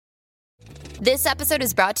This episode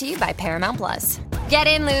is brought to you by Paramount Plus. Get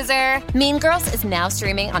in, loser! Mean Girls is now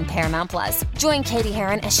streaming on Paramount Plus. Join Katie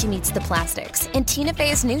Heron as she meets the plastics in Tina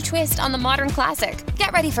Fey's new twist on the modern classic.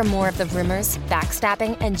 Get ready for more of the rumors,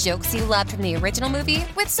 backstabbing, and jokes you loved from the original movie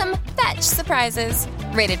with some fetch surprises.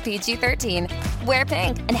 Rated PG-13. Wear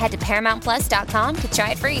pink and head to ParamountPlus.com to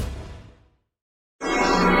try it free.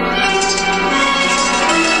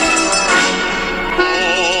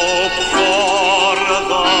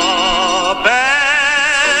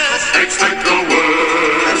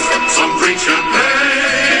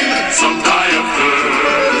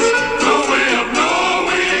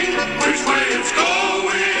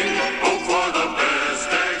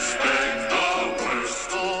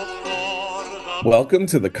 Welcome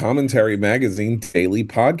to the Commentary Magazine Daily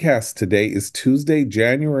Podcast. Today is Tuesday,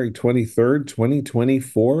 January 23rd,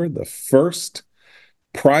 2024, the first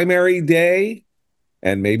primary day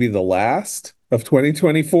and maybe the last of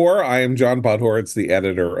 2024. I am John Podhoretz, the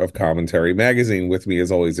editor of Commentary Magazine. With me,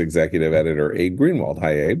 as always, executive editor Abe Greenwald.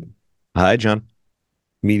 Hi, Abe. Hi, John.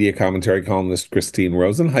 Media commentary columnist Christine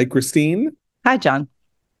Rosen. Hi, Christine. Hi, John.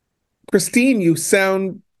 Christine, you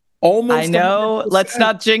sound almost... I know. 100%. Let's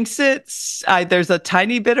not jinx it. There's a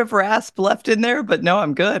tiny bit of rasp left in there, but no,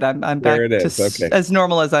 I'm good. I'm back There it to is. Okay. as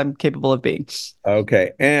normal as I'm capable of being.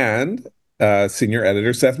 Okay. And senior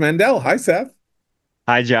editor Seth Mandel. Hi, Seth.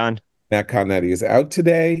 Hi, John. Matt Connetti is out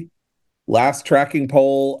today. Last tracking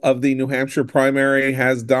poll of the New Hampshire primary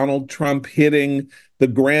has Donald Trump hitting the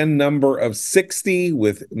grand number of 60,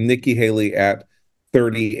 with Nikki Haley at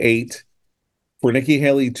 38. For Nikki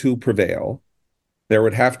Haley to prevail, there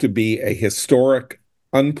would have to be a historic,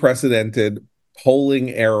 unprecedented polling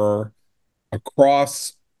error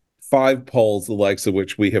across 5 polls, the likes of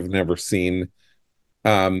which we have never seen.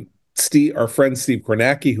 Our friend Steve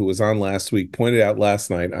Kornacki, who was on last week, pointed out last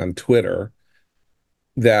night on Twitter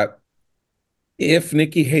that if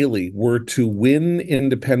Nikki Haley were to win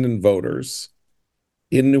independent voters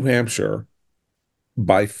in New Hampshire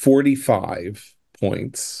by 45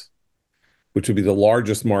 points, which would be the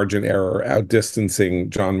largest margin error, outdistancing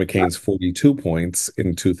John McCain's 42 points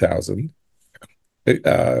in 2000.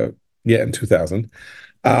 In 2000.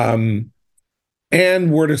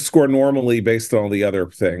 And were to score normally based on all the other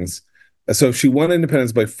things. So if she won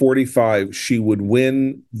independents by 45, she would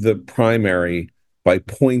win the primary by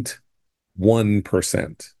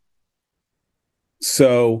 0.1%.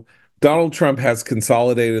 So Donald Trump has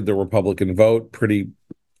consolidated the Republican vote pretty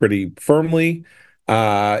firmly.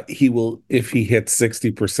 He will, if he hits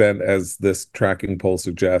 60%, as this tracking poll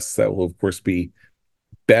suggests, that will, of course, be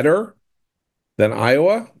better than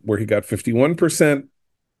Iowa, where he got 51%.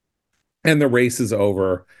 And the race is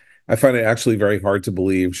over. I find it actually very hard to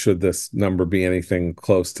believe, should this number be anything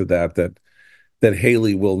close to that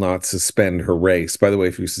Haley will not suspend her race. By the way,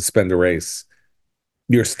 if you suspend a race,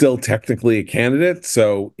 you're still technically a candidate.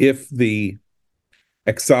 So if the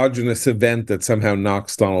exogenous event that somehow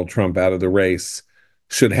knocks Donald Trump out of the race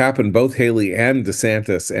should happen, both Haley and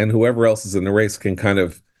DeSantis and whoever else is in the race can kind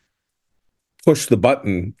of push the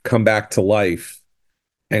button, come back to life,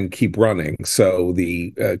 and keep running. So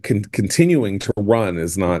the continuing to run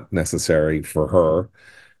is not necessary for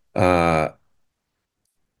her.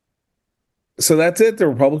 So that's it. The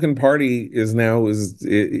Republican Party is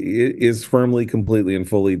firmly, completely, and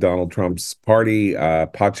fully Donald Trump's party.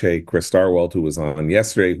 Pache Christarwelt, who was on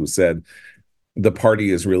yesterday, who said the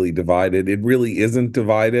party is really divided. It really isn't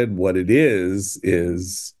divided. What it is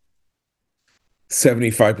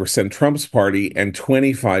 75% Trump's party and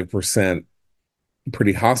 25%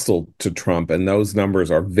 pretty hostile to Trump, and those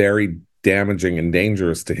numbers are very damaging and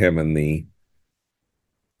dangerous to him in the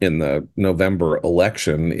November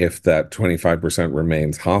election. If that 25%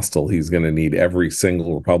 remains hostile, he's going to need every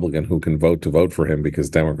single Republican who can vote to vote for him,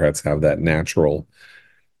 because Democrats have that natural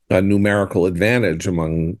numerical advantage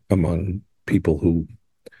among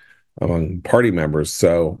party members.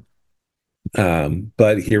 So,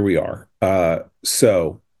 but here we are.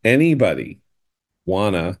 So anybody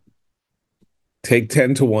wanna take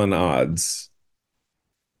 10-1 odds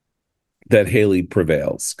that Haley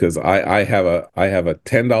prevails? Because I have a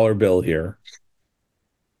 $10 bill here.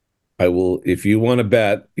 I will, if you want to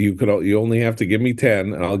bet, you only have to give me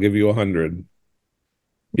 10 and I'll give you 100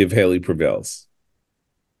 if Haley prevails.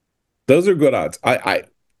 Those are good odds. I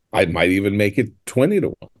might even make it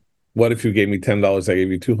 20-1. What if you gave me $10, I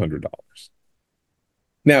gave you $200?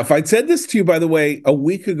 Now, if I'd said this to you, by the way, a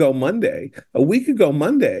week ago Monday,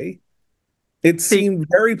 it seemed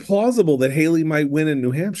very plausible that Haley might win in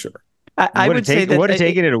New Hampshire. I would say that would have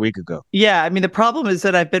taken it a week ago. Yeah, I mean, the problem is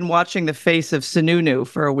that I've been watching the face of Sununu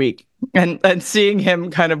for a week and seeing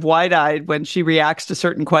him kind of wide-eyed when she reacts to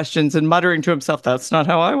certain questions and muttering to himself, "That's not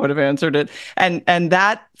how I would have answered it." And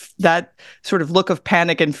that sort of look of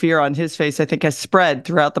panic and fear on his face, I think, has spread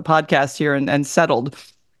throughout the podcast here and settled.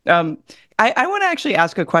 I want to actually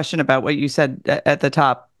ask a question about what you said at the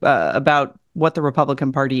top about what the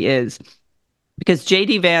Republican Party is. Because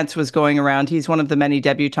J.D. Vance was going around. He's one of the many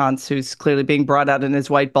debutantes who's clearly being brought out in his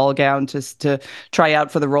white ball gown to try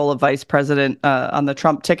out for the role of vice president on the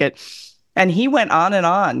Trump ticket. And he went on and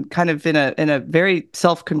on, kind of in a very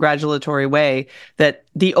self-congratulatory way, that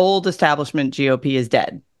the old establishment GOP is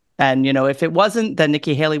dead. And, you know, if it wasn't, then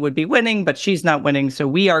Nikki Haley would be winning, but she's not winning. So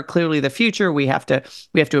we are clearly the future. We have to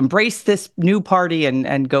embrace this new party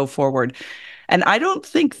and go forward. And I don't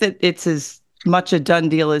think that it's as much a done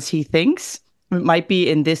deal as he thinks. It might be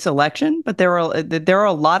in this election, but there are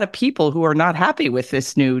a lot of people who are not happy with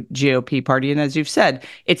this new GOP party. And as you've said,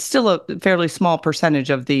 it's still a fairly small percentage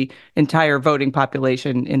of the entire voting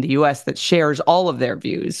population in the U.S. that shares all of their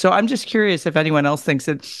views. So I'm just curious if anyone else thinks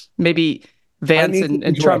that maybe Vance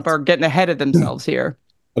and Trump are getting ahead of themselves here.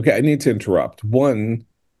 Okay, I need to interrupt. One,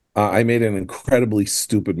 I made an incredibly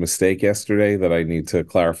stupid mistake yesterday that I need to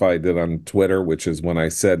clarify. I did on Twitter, which is when I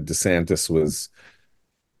said DeSantis was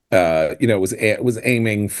was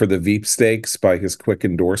aiming for the Veep stakes by his quick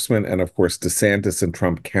endorsement. And of course, DeSantis and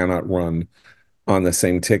Trump cannot run on the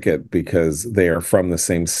same ticket because they are from the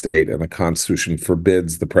same state, and the Constitution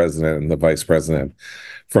forbids the president and the vice president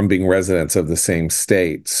from being residents of the same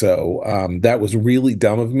state. So that was really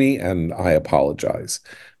dumb of me, and I apologize.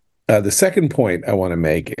 The second point I want to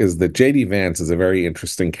make is that J.D. Vance is a very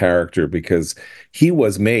interesting character because he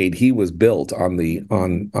was built on the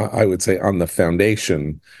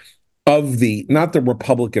foundation of not the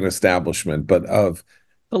Republican establishment, but of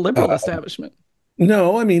the liberal establishment.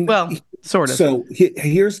 No, I mean, well, sort of. So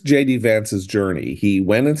here's J.D. Vance's journey. He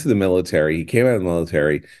went into the military. He came out of the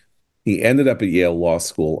military. He ended up at Yale Law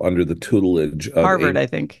School under the tutelage of Harvard, I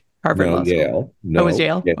think. Harvard Law School. Yale. No, it was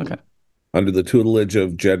Yale? Okay. Under the tutelage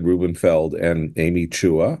of Jed Rubenfeld and Amy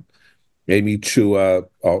Chua. Amy Chua,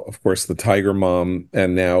 of course, the Tiger Mom,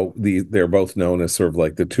 and now they're both known as sort of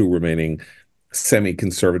like the two remaining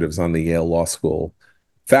semi-conservatives on the Yale Law School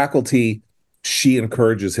faculty. She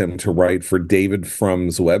encourages him to write for David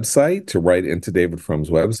Frum's website,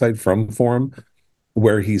 Frum Forum,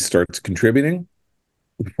 where he starts contributing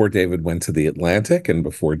before David went to the Atlantic and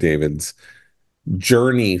before David's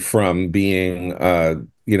journey from being a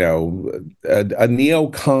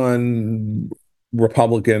neocon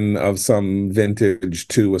Republican of some vintage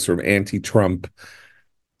to a sort of anti-Trump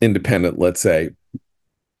independent, let's say,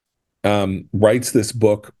 writes this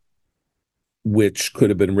book, which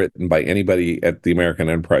could have been written by anybody at the American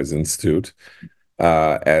Enterprise Institute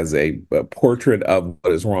as a portrait of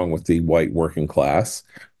what is wrong with the white working class,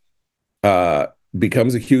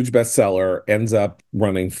 becomes a huge bestseller, ends up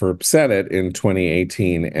running for Senate in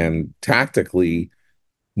 2018, and tactically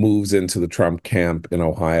moves into the Trump camp in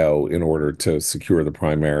Ohio in order to secure the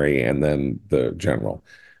primary and then the general.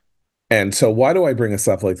 And so why do I bring us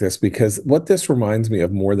up like this? Because what this reminds me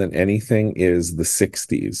of more than anything is the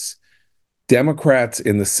 60s. Democrats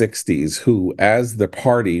in the 60s who, as the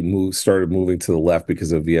party started moving to the left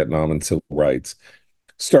because of Vietnam and civil rights,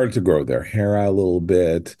 started to grow their hair out a little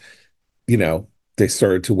bit. They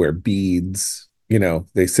started to wear beads.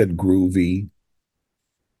 They said groovy.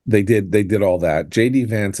 They did all that. J.D.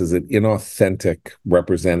 Vance is an inauthentic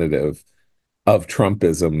representative of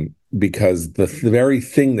Trumpism because the very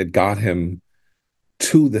thing that got him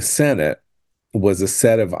to the Senate was a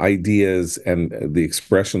set of ideas and the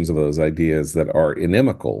expressions of those ideas that are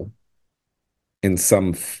inimical in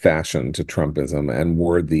some fashion to Trumpism and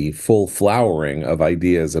were the full flowering of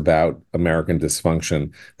ideas about American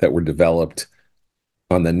dysfunction that were developed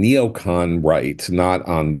on the neocon right, not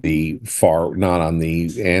on the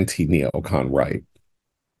anti-neocon right.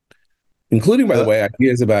 Including, by the way,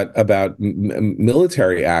 ideas about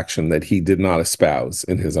military action that he did not espouse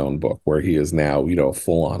in his own book, where he is now, a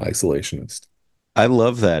full-on isolationist. I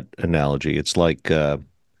love that analogy. It's like the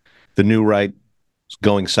new right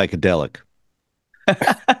going psychedelic.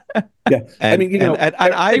 Yeah, I mean,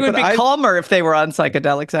 they would be calmer if they were on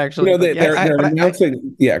psychedelics. Actually, they're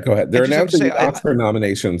announcing. Yeah, go ahead. They're announcing the Oscar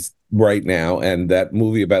nominations right now, and that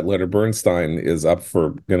movie about Leonard Bernstein is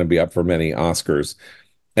going to be up for many Oscars.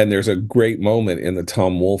 And there's a great moment in the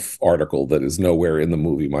Tom Wolfe article that is nowhere in the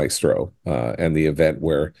movie Maestro, and the event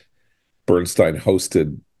where Bernstein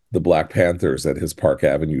hosted the Black Panthers at his Park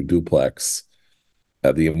Avenue duplex,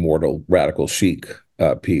 the immortal Radical Chic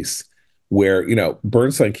piece, where,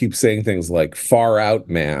 Bernstein keeps saying things like far out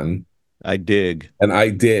man I dig. and I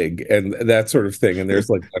dig and that sort of thing. And there's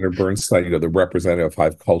like Leonard Bernstein, the representative of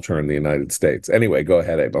high culture in the United States. Anyway, go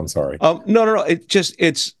ahead, Abe. I'm sorry. No.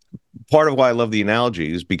 It's part of why I love the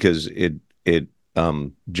analogy is because it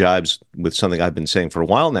jibes with something I've been saying for a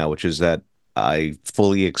while now, which is that I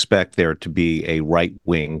fully expect there to be a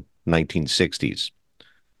right-wing 1960s,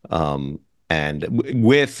 and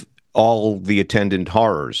with all the attendant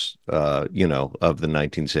horrors, of the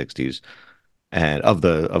 1960s and of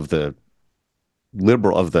the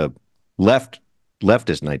leftist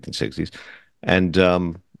 1960s, and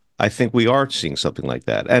I think we are seeing something like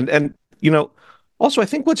that. And also I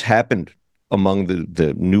think what's happened among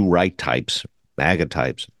the new right types, MAGA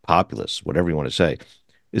types, populists, whatever you want to say,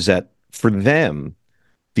 is that for them,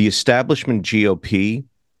 the establishment GOP,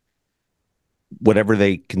 whatever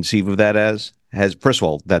they conceive of that as, has, first of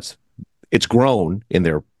all, it's grown in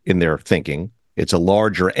their thinking. It's a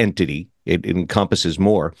larger entity. It encompasses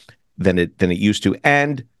more than it used to,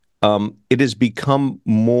 and it has become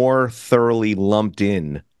more thoroughly lumped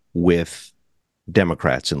in with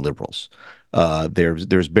Democrats and liberals.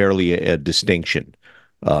 There's barely a distinction.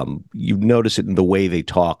 You notice it in the way they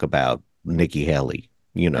talk about Nikki Haley.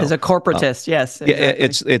 As a corporatist, yes.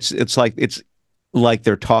 Exactly. It's like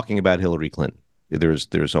they're talking about Hillary Clinton.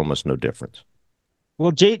 There's almost no difference.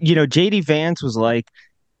 Well, JD Vance was like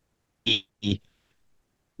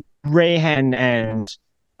Rahan and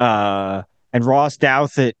Ross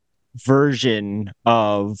Douthat version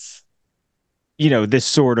of this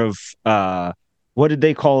sort of what did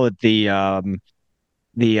they call it,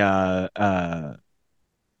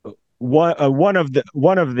 one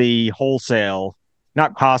of the wholesale,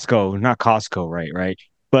 not Costco, right,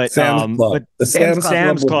 but Sam's Club. but The Sam's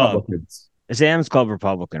Club Republicans. Sam's Club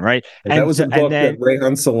Republican, right? And that was a book that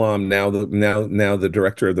Rehan Salam, now the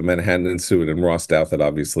director of the Manhattan Institute, and Ross Douthat,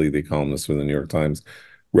 obviously the columnist for the New York Times,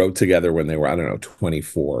 wrote together when they were,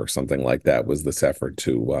 24 or something like that, was this effort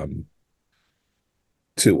to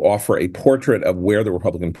offer a portrait of where the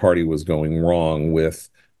Republican Party was going wrong with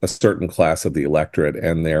a certain class of the electorate,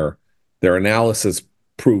 and their analysis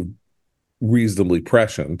proved reasonably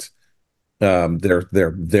prescient.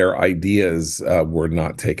 Their ideas were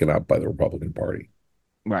not taken up by the Republican Party.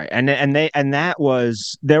 Right. That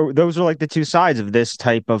was there. Those were like the two sides of this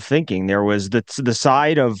type of thinking. There was the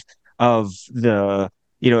side of the,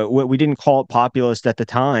 we didn't call it populist at the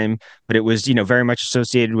time, but it was, very much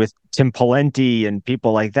associated with Tim Pawlenty and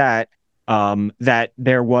people like that, that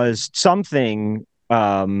there was something,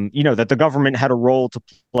 that the government had a role to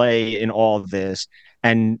play in all of this.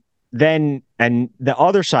 And the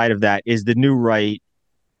other side of that is the new right,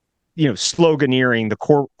 sloganeering the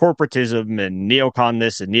corporatism and neocon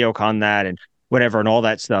this and neocon that and whatever and all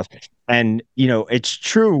that stuff. And, it's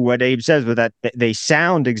true what Abe says with that, they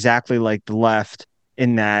sound exactly like the left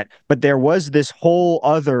in that, but there was this whole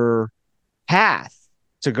other path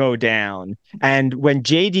to go down. And when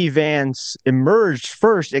JD Vance emerged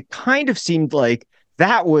first, it kind of seemed like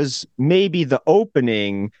that was maybe the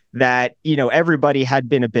opening that, everybody had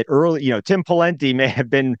been a bit early. Tim Pawlenty may have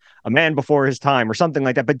been a man before his time or something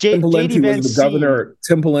like that. But Tim Pawlenty was the governor.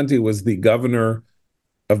 Tim Pawlenty was the governor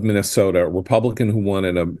of Minnesota, a Republican who won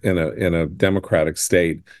in a Democratic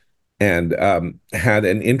state, and had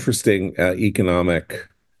an interesting economic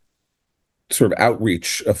sort of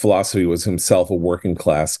outreach philosophy. Was himself a working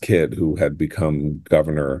class kid who had become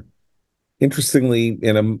governor, interestingly,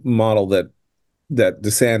 in a model that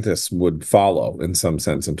DeSantis would follow in some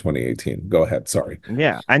sense in 2018. Go ahead. Sorry.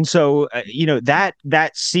 Yeah. And so,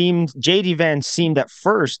 that seemed, JD Vance seemed at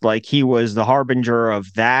first like he was the harbinger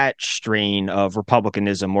of that strain of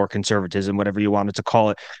republicanism or conservatism, whatever you wanted to call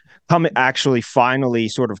it, finally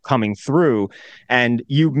sort of coming through. And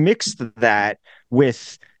you mixed that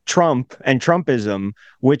with Trump and Trumpism,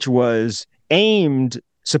 which was aimed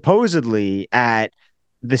supposedly at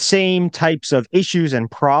the same types of issues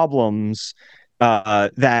and problems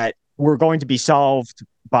that were going to be solved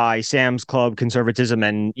by Sam's Club conservatism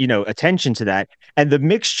and, attention to that. And the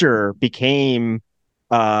mixture became,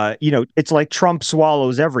 it's like Trump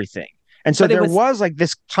swallows everything. And so there was like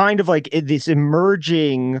this kind of like this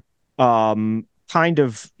emerging kind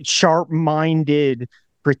of sharp-minded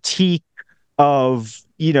critique of,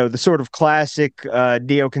 the sort of classic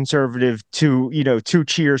neoconservative two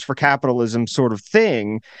cheers for capitalism sort of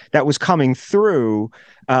thing that was coming through.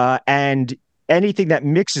 And anything that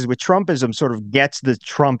mixes with Trumpism sort of gets the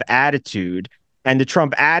Trump attitude, and the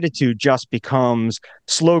Trump attitude just becomes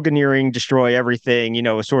sloganeering, destroy everything,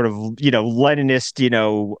 a sort of, Leninist,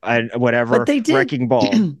 whatever, wrecking ball.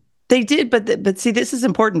 They did, but see, this is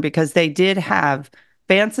important because they did have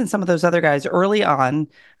Vance and some of those other guys early on,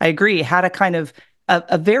 I agree, had a kind of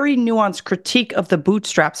a very nuanced critique of the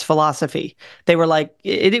bootstraps philosophy. They were like,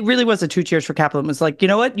 it really was a 2 cheers for capitalism. It was like, you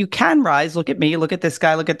know what? You can rise. Look at me. Look at this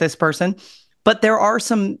guy. Look at this person. But there are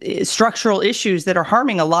some structural issues that are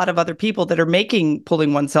harming a lot of other people that are making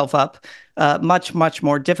pulling oneself up much, much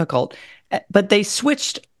more difficult. But they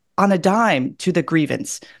switched on a dime to the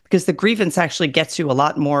grievance, because the grievance actually gets you a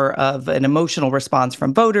lot more of an emotional response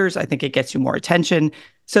from voters. I think it gets you more attention.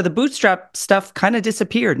 So the bootstrap stuff kind of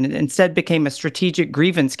disappeared and instead became a strategic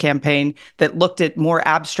grievance campaign that looked at more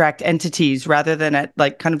abstract entities rather than at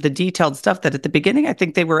like kind of the detailed stuff that at the beginning, I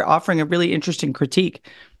think they were offering a really interesting critique.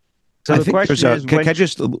 So the question is, can I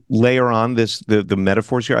just layer on the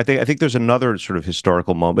metaphors here? I think there's another sort of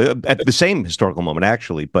historical moment, at the same historical moment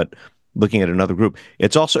actually, but looking at another group.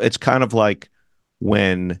 It's kind of like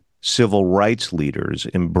when civil rights leaders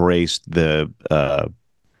embraced the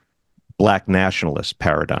Black nationalist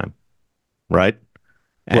paradigm, right?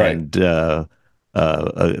 And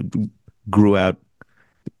grew out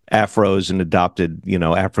afros and adopted,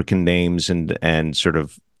 African names and sort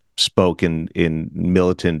of spoke in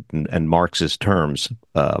militant and Marxist terms,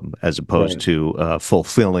 as opposed to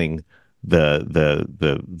fulfilling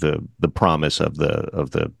the promise of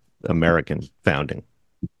the American founding.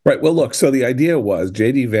 Right. Well, look, so the idea was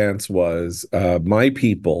J.D. Vance was my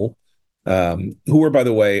people, who were, by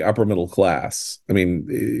the way, upper middle class. I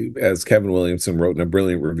mean, as Kevin Williamson wrote in a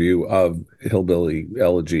brilliant review of Hillbilly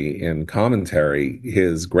Elegy in Commentary,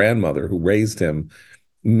 his grandmother, who raised him,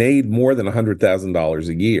 made more than $100,000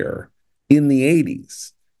 a year in the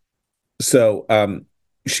 80s. So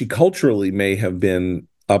she culturally may have been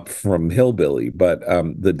up from hillbilly, but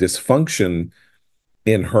the dysfunction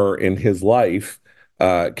in his life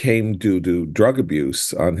came due to drug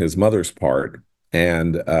abuse on his mother's part,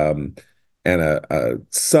 and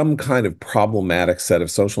some kind of problematic set of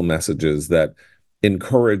social messages that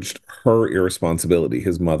encouraged her irresponsibility,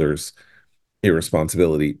 his mother's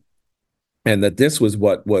irresponsibility, and that this was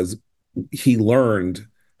what was he learned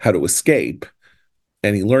how to escape,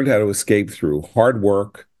 and he learned how to escape through hard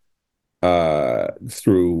work,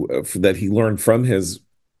 through that he learned from his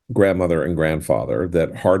grandmother and grandfather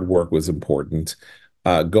that hard work was important,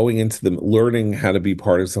 going into learning how to be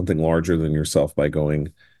part of something larger than yourself by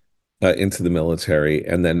going into the military,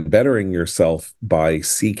 and then bettering yourself by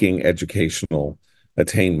seeking educational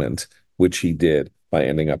attainment, which he did by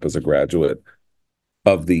ending up as a graduate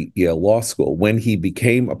of the Yale Law School. When he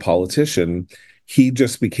became a politician, he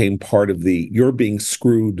just became part of you're being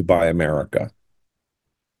screwed by America.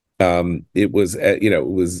 It was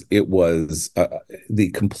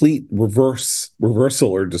the complete reversal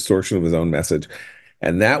or distortion of his own message.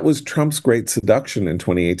 And that was Trump's great seduction in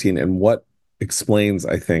 2018, and what explains,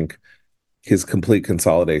 I think, his complete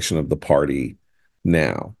consolidation of the party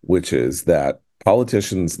now, which is that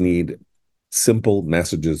politicians need simple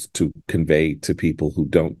messages to convey to people who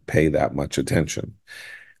don't pay that much attention.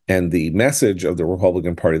 And the message of the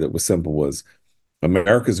Republican Party that was simple was,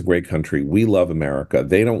 America's a great country. We love America.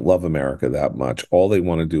 They don't love America that much. All they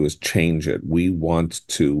want to do is change it. We want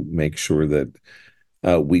to make sure that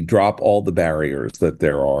we drop all the barriers that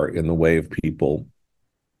there are in the way of people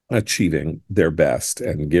achieving their best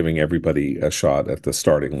and giving everybody a shot at the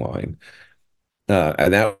starting line.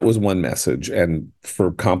 And that was one message. And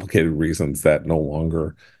for complicated reasons, that no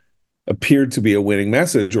longer appeared to be a winning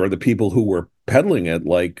message, or the people who were peddling it,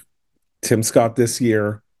 like Tim Scott this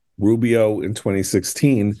year, Rubio in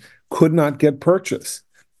 2016, could not get purchase.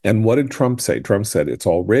 And what did Trump say? Trump said, it's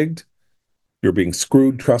all rigged. You're being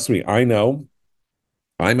screwed. Trust me, I know.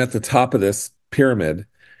 I'm at the top of this pyramid,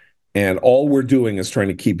 and all we're doing is trying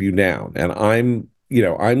to keep you down. And I'm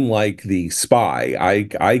like the spy.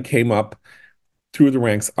 I came up through the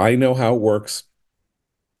ranks. I know how it works,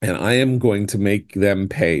 and I am going to make them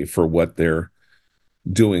pay for what they're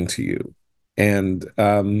doing to you. And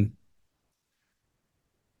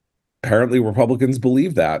apparently Republicans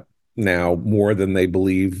believe that now more than they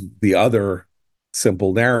believe the other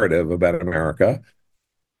simple narrative about America.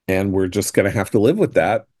 And we're just going to have to live with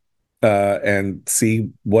that and see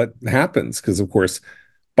what happens. Because, of course,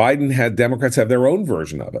 Democrats have their own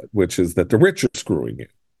version of it, which is that the rich are screwing you.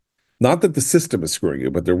 Not that the system is screwing you,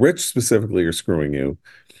 but the rich specifically are screwing you,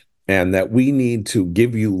 and that we need to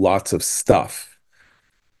give you lots of stuff,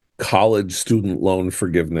 college student loan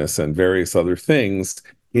forgiveness and various other things,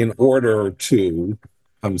 in order to,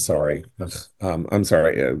 I'm sorry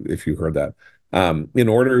if you heard that, in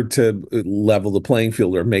order to level the playing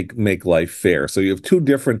field or make life fair. So you have two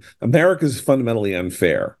different, America is fundamentally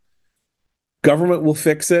unfair. Government will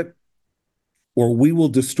fix it, or we will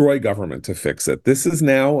destroy government to fix it. This is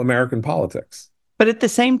now American politics. But at the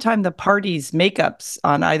same time, the parties' makeups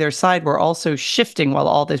on either side were also shifting while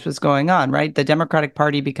all this was going on, right? The Democratic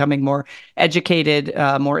Party becoming more educated,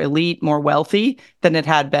 more elite, more wealthy than it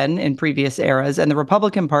had been in previous eras, and the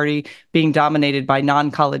Republican Party being dominated by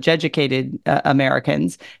non-college educated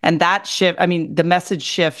Americans. And that shift, I mean, the message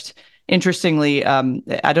shift, interestingly,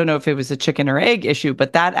 I don't know if it was a chicken or egg issue,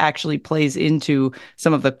 but that actually plays into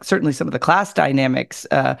certainly some of the class dynamics,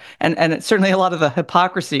 and it's certainly a lot of the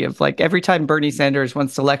hypocrisy of, like, every time Bernie Sanders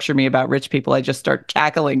wants to lecture me about rich people, I just start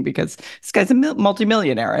cackling because this guy's a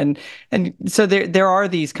multimillionaire, and so there are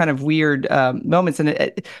these kind of weird moments,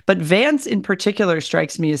 but Vance in particular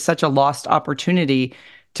strikes me as such a lost opportunity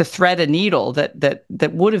to thread a needle that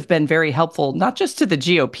would have been very helpful, not just to the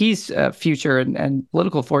GOP's future and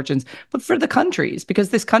political fortunes, but for the country's,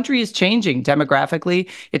 because this country is changing demographically,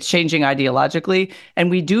 it's changing ideologically, and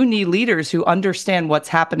we do need leaders who understand what's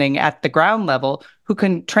happening at the ground level, who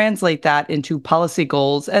can translate that into policy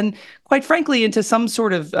goals and, quite frankly, into some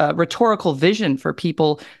sort of rhetorical vision for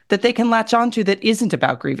people that they can latch onto, that isn't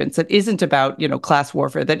about grievance, that isn't about, class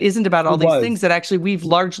warfare, that isn't about all these things that actually we've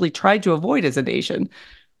largely tried to avoid as a nation.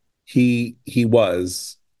 He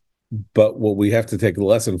was, but what we have to take the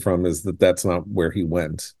lesson from is that that's not where he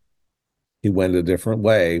went. He went a different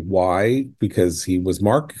way. Why? Because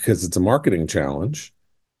because it's a marketing challenge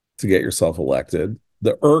to get yourself elected.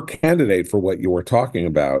 The candidate for what you were talking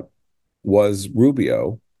about was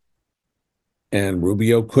Rubio, and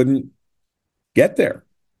Rubio couldn't get there.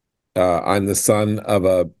 I'm the son of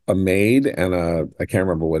a maid and I can't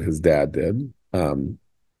remember what his dad did.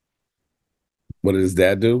 What did his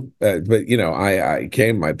dad do? But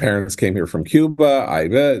my parents came here from Cuba.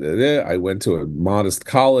 I went to a modest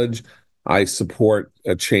college. I support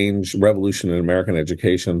a revolution in American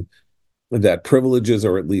education that privileges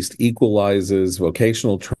or at least equalizes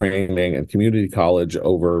vocational training and community college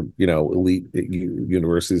over, elite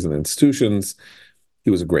universities and institutions. He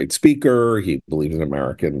was a great speaker. He believed in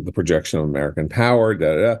the projection of American power,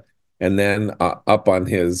 And then up on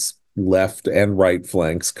his left and right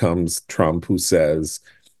flanks comes Trump, who says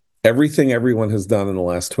everything everyone has done in the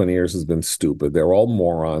last 20 years has been stupid. They're all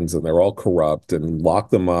morons and they're all corrupt, and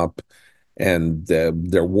lock them up. And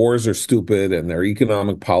their wars are stupid and their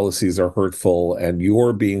economic policies are hurtful, and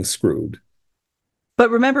you're being screwed. But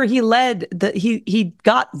remember, he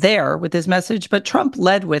got there with his message, but Trump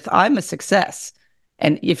led with, I'm a success.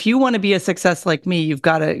 And if you want to be a success like me, you've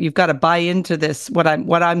got to buy into this, what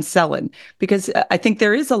I'm selling, because I think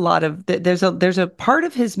there is there's a part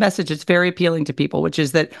of his message that's very appealing to people, which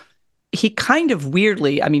is that he kind of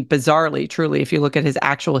weirdly, I mean, bizarrely, truly, if you look at his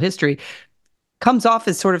actual history, comes off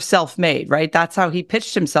as sort of self-made, right? That's how he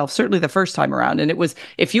pitched himself, certainly the first time around. And it was,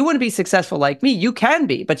 if you want to be successful like me, you can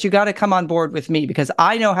be, but you got to come on board with me because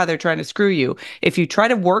I know how they're trying to screw you. If you try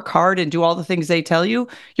to work hard and do all the things they tell you,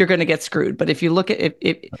 you're going to get screwed. But if you look at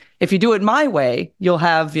if you do it my way, you'll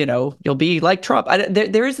be like Trump.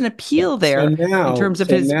 There is an appeal there in terms of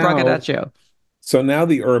his braggadocio. So now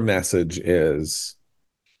the message is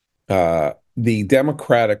the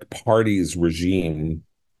Democratic Party's regime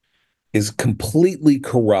is completely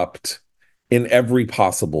corrupt in every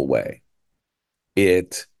possible way.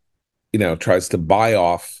 It, tries to buy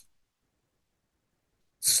off,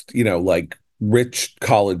 like rich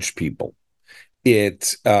college people.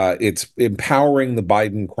 It's empowering the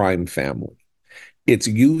Biden crime family. It's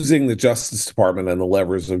using the Justice Department and the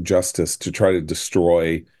levers of justice to try to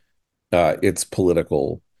destroy its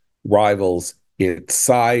political rivals. It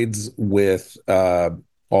sides with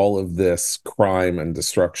all of this crime and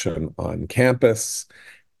destruction on campus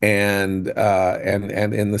and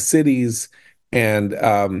in the cities.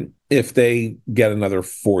 And if they get another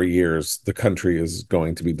 4 years, the country is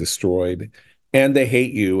going to be destroyed. And they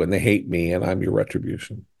hate you and they hate me, and I'm your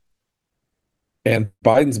retribution. And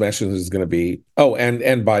Biden's message is going to be, and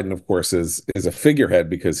Biden, of course, is a figurehead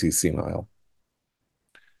because he's senile.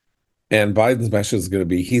 And Biden's message is going to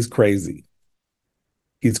be, he's crazy.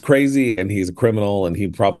 He's crazy and he's a criminal and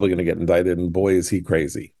he's probably going to get indicted. And boy, is he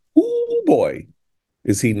crazy. Ooh, boy,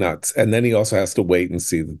 is he nuts. And then he also has to wait and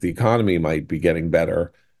see that the economy might be getting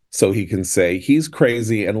better so he can say he's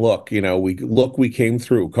crazy. And look, we came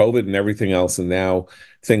through COVID and everything else, and now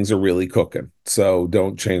things are really cooking. So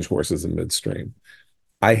don't change horses in midstream.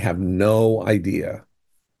 I have no idea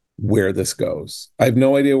where this goes. I have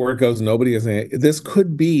no idea where it goes. Nobody has any. This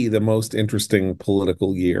could be the most interesting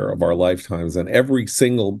political year of our lifetimes, and every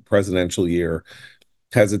single presidential year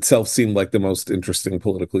has itself seemed like the most interesting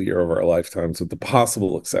political year of our lifetimes, with the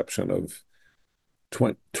possible exception of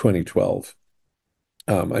 2012.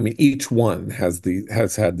 I mean, each one has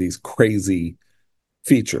had these crazy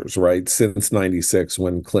features, right? Since 96,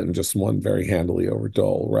 when Clinton just won very handily over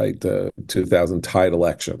Dole, right? The 2000 tied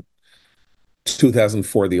election.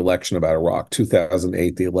 2004, the election about Iraq.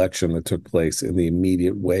 2008, the election that took place in the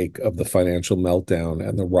immediate wake of the financial meltdown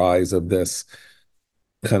and the rise of this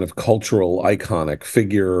kind of cultural iconic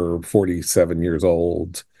figure, 47 years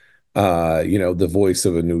old, the voice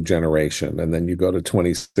of a new generation. And then you go to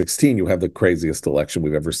 2016, you have the craziest election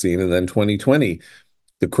we've ever seen. And then 2020,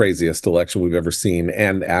 the craziest election we've ever seen,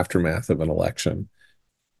 and aftermath of an election.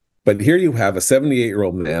 But here you have a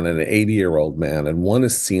 78-year-old man and an 80-year-old man, and one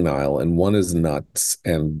is senile and one is nuts,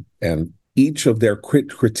 and each of their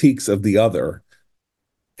critiques of the other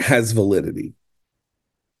has validity.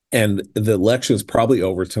 And the election is probably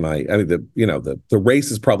over tonight. I mean, the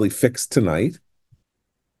race is probably fixed tonight,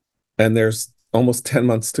 and there's almost 10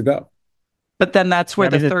 months to go. But then that's where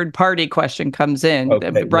the third party question comes in,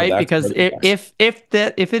 okay, right? Because if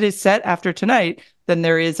it is set after tonight, then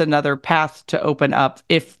there is another path to open up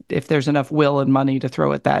if there's enough will and money to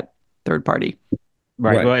throw at that third party.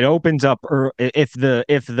 Right. Well, it opens up if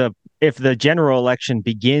the general election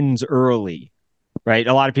begins early. Right.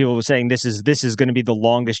 A lot of people were saying this is going to be the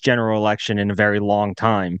longest general election in a very long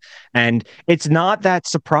time. And it's not that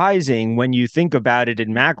surprising when you think about it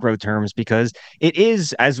in macro terms, because it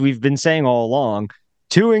is, as we've been saying all along,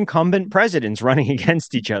 two incumbent presidents running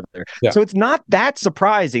against each other. Yeah. So it's not that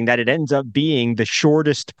surprising that it ends up being the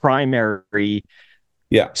shortest primary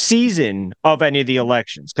season of any of the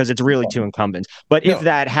elections, because it's really two incumbents. But if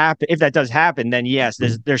that does happen, then yes,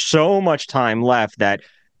 there's so much time left that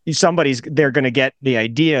they're going to get the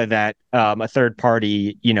idea that a third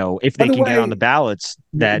party, if they can get on the ballots,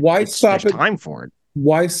 that there's time for it.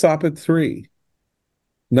 Why stop at 3?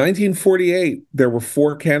 1948, there were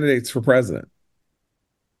 4 candidates for president: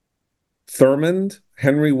 Thurmond,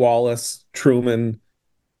 Henry Wallace, Truman,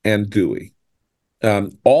 and Dewey.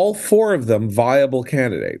 All 4 of them viable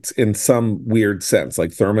candidates in some weird sense, like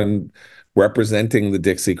Thurmond representing the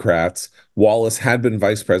Dixiecrats. Wallace had been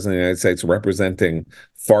vice president of the United States representing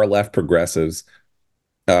far left progressives.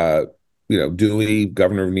 Dewey,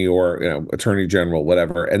 governor of New York, attorney general,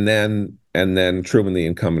 whatever, and then Truman, the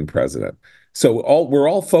incumbent president. So we're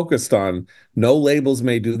all focused on no labels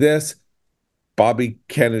may do this, Bobby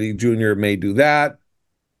Kennedy Jr. may do that,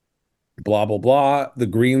 blah blah blah. The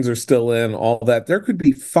Greens are still in, all that. There could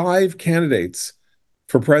be 5 candidates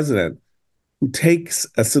for president who takes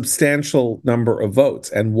a substantial number of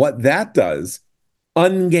votes, and what that does,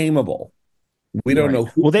 ungameable. We don't know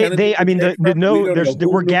who. Well,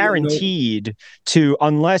 we're guaranteed to,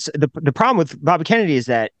 unless the problem with Bobby Kennedy is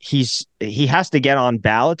that he has to get on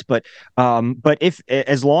ballots, but if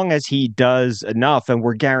as long as he does enough, and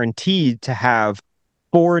we're guaranteed to have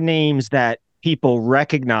 4 names that people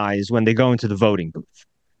recognize when they go into the voting booth,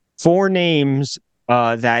 4 names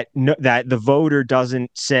that the voter doesn't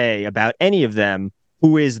say about any of them,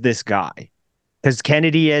 who is this guy? Because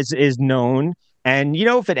Kennedy is known. And,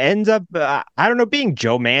 if it ends up, being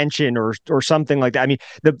Joe Manchin or something like that. I mean,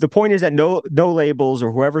 the point is that no labels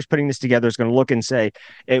or whoever's putting this together is going to look and say,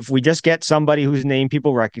 if we just get somebody whose name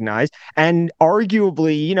people recognize, and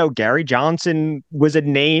arguably, Gary Johnson was a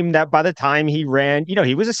name that by the time he ran,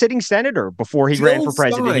 he was a sitting senator before he ran for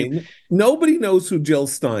president. Nobody knows who Jill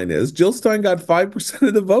Stein is. Jill Stein got 5%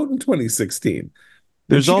 of the vote in 2016.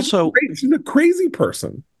 She's a crazy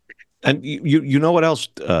person. And you know what else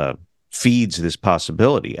feeds this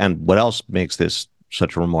possibility, and what else makes this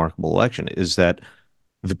such a remarkable election, is that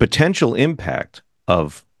the potential impact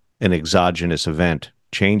of an exogenous event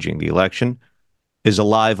changing the election is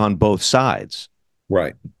alive on both sides.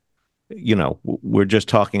 Right. We're just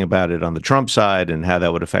talking about it on the Trump side and how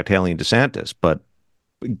that would affect Haley and DeSantis, but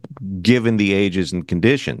given the ages and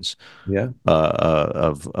conditions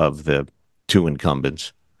of the 2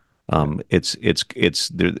 incumbents,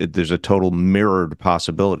 there's a total mirrored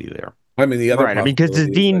possibility there. I mean, the other right. I mean, because does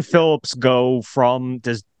Dean Phillips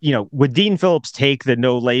would Dean Phillips take the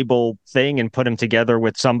no label thing and put him together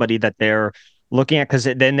with somebody that they're looking at? Because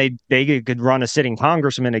then they could run a sitting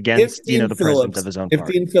congressman against the president of his own party. If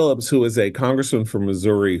Dean Phillips, who is a congressman from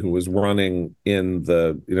Missouri, who was running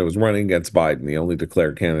was running against Biden, the only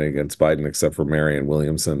declared candidate against Biden except for Marianne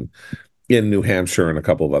Williamson in New Hampshire and a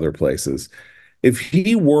couple of other places. If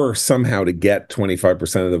he were somehow to get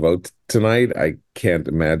 25% of the vote tonight, I can't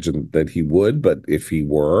imagine that he would, but if he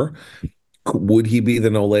were, would he be the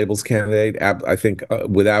no labels candidate? I think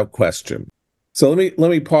without question. So let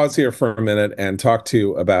me pause here for a minute and talk to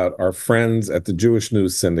you about our friends at the Jewish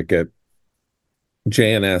News Syndicate,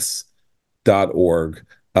 jns.org.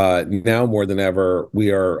 Now more than ever, we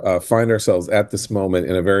find ourselves at this moment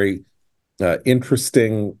in a very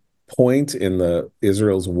interesting point in the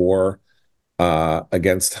Israel's war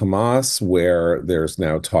against Hamas, where there's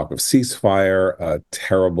now talk of ceasefire, a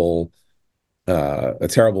terrible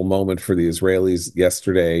moment for the Israelis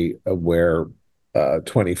yesterday, where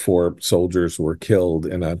 24 soldiers were killed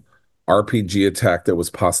in an RPG attack that was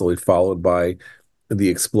possibly followed by the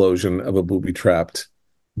explosion of a booby-trapped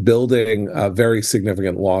building, a very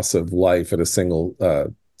significant loss of life at a single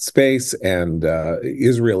space. And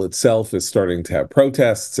Israel itself is starting to have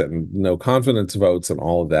protests and no confidence votes and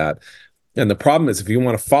all of that. And the problem is, if you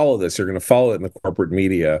want to follow this, you're going to follow it in the corporate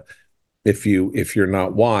media if you're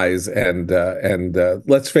not wise. And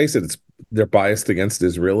let's face it, they're biased against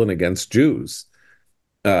Israel and against Jews.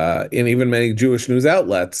 And even many Jewish news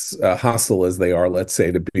outlets, hostile as they are, let's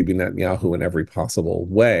say, to Bibi Netanyahu in every possible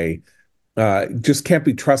way, just can't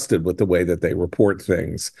be trusted with the way that they report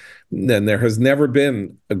things. And there has never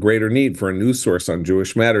been a greater need for a news source on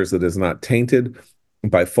Jewish matters that is not tainted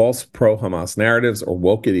by false pro-Hamas narratives or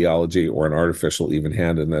woke ideology or an artificial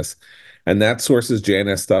even-handedness. And that source is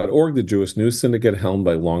JNS.org, the Jewish news syndicate helmed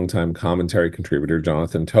by longtime commentary contributor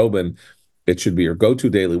Jonathan Tobin. It should be your go-to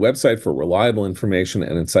daily website for reliable information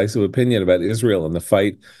and incisive opinion about Israel and the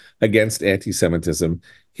fight against anti-Semitism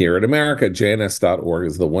here in America. JNS.org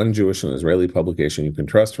is the one Jewish and Israeli publication you can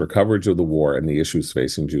trust for coverage of the war and the issues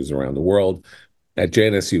facing Jews around the world. At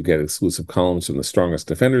JNS, you get exclusive columns from the strongest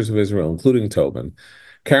defenders of Israel, including Tobin,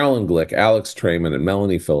 Carolyn Glick, Alex Trayman, and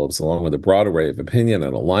Melanie Phillips, along with a broad array of opinion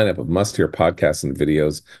and a lineup of must-hear podcasts and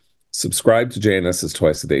videos. Subscribe to JNS's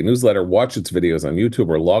twice-a-day newsletter, watch its videos on YouTube,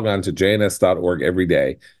 or log on to jns.org every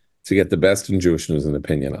day to get the best in Jewish news and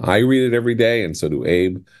opinion. I read it every day, and so do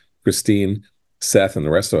Abe, Christine, Seth, and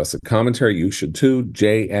the rest of us at Commentary. You should too,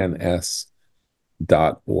 jns.org.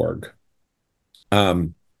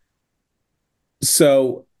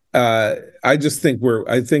 So I just think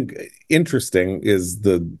interesting is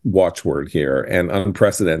the watchword here, and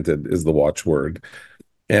unprecedented is the watchword.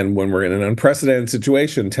 And when we're in an unprecedented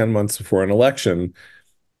situation 10 months before an election,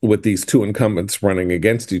 with these two incumbents running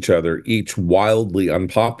against each other, each wildly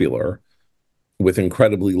unpopular with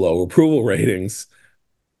incredibly low approval ratings,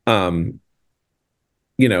 you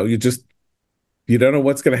don't know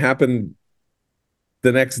what's going to happen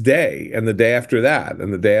the next day and the day after that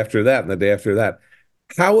and the day after that and the day after that.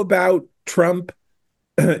 How about Trump,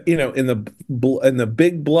 in the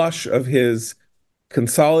big blush of his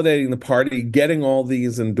consolidating the party, getting all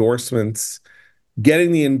these endorsements,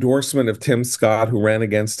 getting the endorsement of Tim Scott, who ran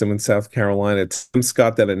against him in South Carolina, Tim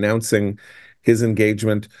Scott that announcing his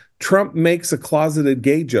engagement. Trump makes a closeted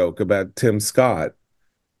gay joke about Tim Scott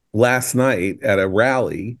last night at a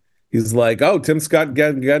rally. He's like, oh, Tim Scott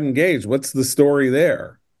got engaged. What's the story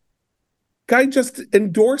there? Guy just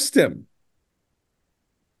endorsed him.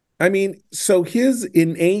 I mean, so his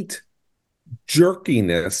innate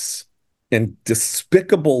jerkiness and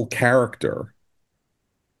despicable character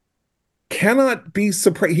cannot be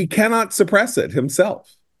suppressed. He cannot suppress it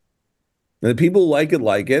himself. And the people like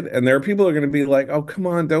it, and there are people who are going to be like, oh, come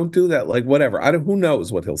on, don't do that. Like, whatever. Who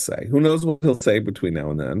knows what he'll say? Who knows what he'll say between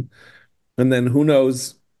now and then? And then who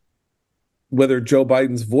knows whether Joe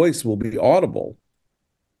Biden's voice will be audible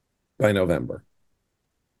by November.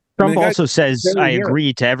 Trump also says, I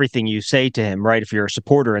agree to everything you say to him, right? If you're a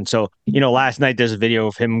supporter. And so, last night there's a video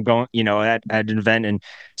of him going, at an event, and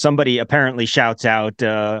somebody apparently shouts out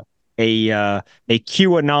a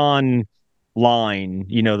QAnon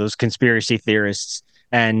line, those conspiracy theorists.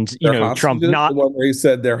 And, Trump not. The one where he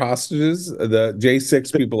said they're hostages, the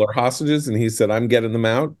J6 people are hostages, and he said, I'm getting them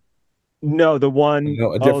out. No, the one.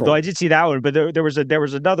 No, although I did see that one, but there was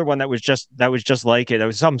another one that was just like it. There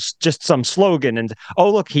was some slogan, and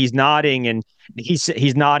look, he's nodding, and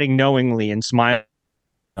he's nodding knowingly and smiling.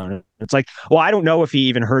 It's like, well, I don't know if he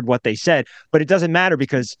even heard what they said, but it doesn't matter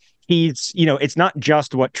because he's, it's not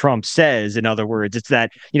just what Trump says. In other words, it's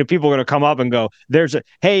that, people are going to come up and go,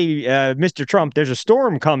 hey, Mr. Trump, there's a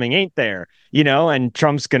storm coming, ain't there? And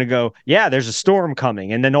Trump's going to go, yeah, there's a storm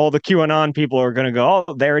coming. And then all the QAnon people are going to go,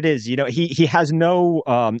 oh, there it is. He has no,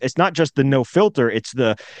 it's not just the no filter.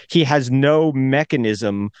 He has no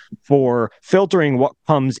mechanism for filtering what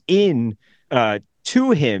comes in,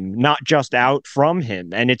 to him, not just out from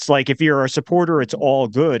him. And it's like, if you're a supporter, it's all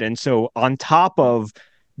good. And so on top of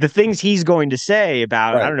the things he's going to say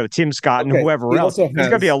about, right, I don't know, Tim Scott and whoever else, it's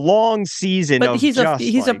going to be a long season. But he's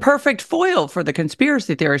a perfect foil for the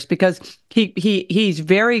conspiracy theorists because he's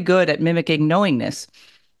very good at mimicking knowingness.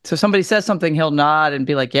 So somebody says something, he'll nod and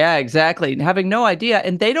be like, yeah, exactly, and having no idea.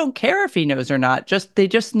 And they don't care if he knows or not. They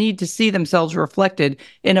just need to see themselves reflected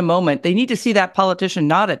in a moment. They need to see that politician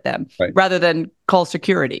nod at them, right, rather than call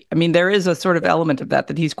security. I mean, there is a sort of element of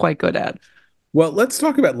that he's quite good at. Well, let's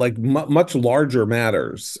talk about like much larger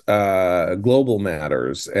matters, global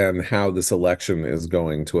matters, and how this election is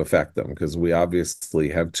going to affect them. Because we obviously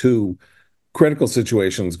have two critical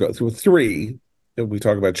situations go through three. We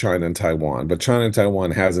talk about China and Taiwan, but China and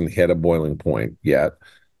Taiwan hasn't hit a boiling point yet.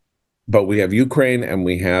 But we have Ukraine and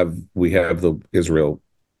we have the Israel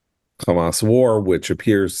Hamas war, which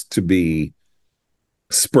appears to be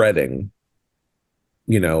spreading,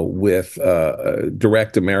 with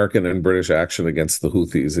direct American and British action against the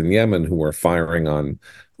Houthis in Yemen, who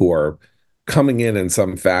are coming in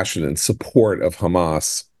some fashion in support of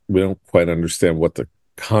Hamas. We don't quite understand what the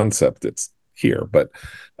concept is here, but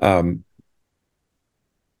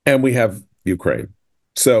and we have Ukraine.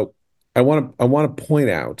 So I want to point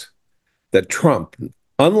out that Trump,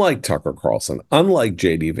 unlike Tucker Carlson, unlike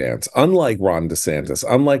J.D. Vance, unlike Ron DeSantis,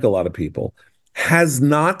 unlike a lot of people, has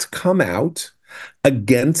not come out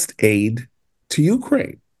against aid to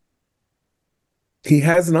Ukraine. He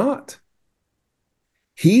has not.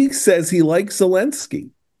 He says he likes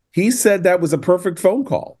Zelensky. He said that was a perfect phone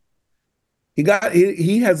call.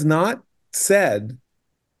 He has not said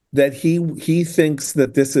that he thinks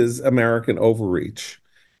that this is American overreach.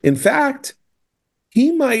 In fact,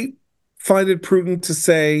 he might find it prudent to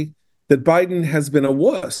say that Biden has been a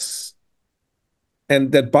wuss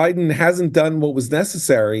and that Biden hasn't done what was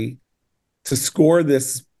necessary to score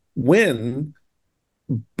this win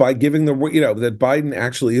by giving that Biden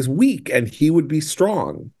actually is weak and he would be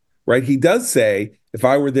strong, right? He does say, if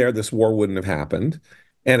I were there, this war wouldn't have happened.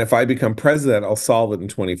 And if I become president, I'll solve it in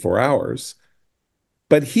 24 hours.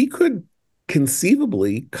 But he could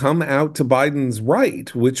conceivably come out to Biden's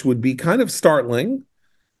right, which would be kind of startling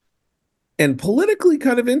and politically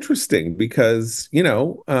kind of interesting because,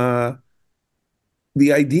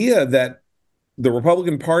 the idea that the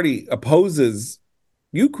Republican Party opposes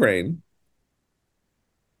Ukraine,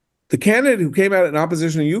 the candidate who came out in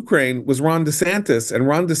opposition to Ukraine was Ron DeSantis, and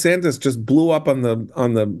Ron DeSantis just blew up on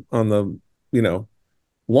the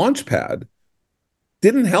launch pad.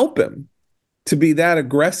 Didn't help him to be that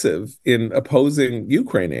aggressive in opposing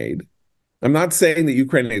Ukraine aid. I'm not saying that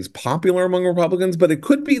Ukraine aid is popular among Republicans, but it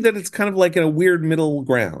could be that it's kind of like in a weird middle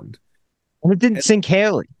ground. And it didn't sink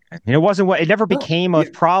Haley. It never became a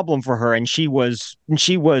problem for her, and she was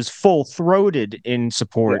full-throated in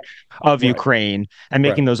support of Ukraine and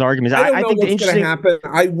making those arguments. I think what's going to happen.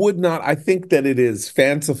 I think that it is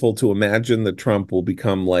fanciful to imagine that Trump will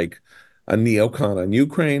become like a neocon on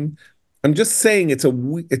Ukraine. I'm just saying it's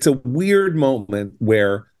a weird moment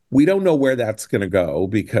where we don't know where that's going to go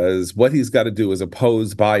because what he's got to do is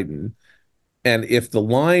oppose Biden. And if the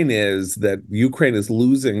line is that Ukraine is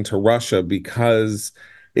losing to Russia because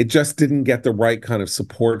it just didn't get the right kind of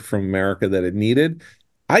support from America that it needed,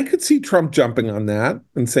 I could see Trump jumping on that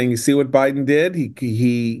and saying, "You see what Biden did? He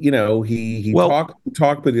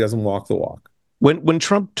talked, but he doesn't walk the walk." When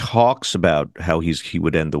Trump talks about how he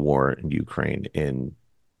would end the war in Ukraine in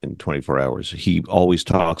 24 hours, he always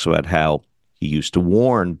talks about how he used to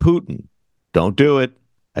warn Putin, "Don't do it."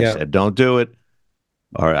 I said, "Don't do it."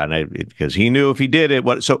 Because he knew if he did it,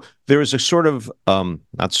 what? So there is a sort of,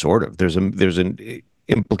 not sort of. There's an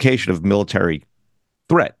implication of military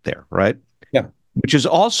threat there, right? Yeah. Which is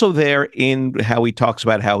also there in how he talks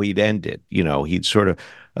about how he'd end it. He'd sort of,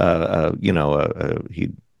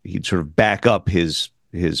 he'd sort of back up his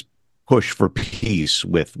push for peace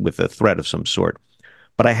with a threat of some sort.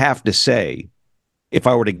 But I have to say, if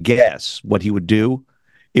I were to guess what he would do,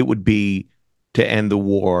 it would be to end the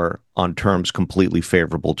war on terms completely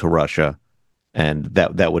favorable to Russia, and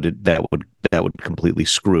that would completely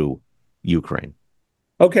screw Ukraine.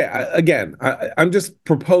 Okay, I'm just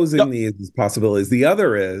proposing these as possibilities. The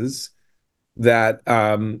other is that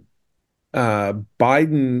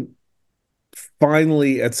Biden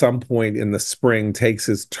finally, at some point in the spring, takes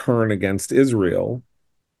his turn against Israel,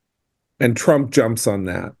 and Trump jumps on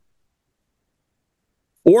that.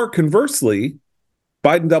 Or conversely,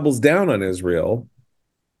 Biden doubles down on Israel,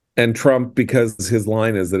 and Trump, because his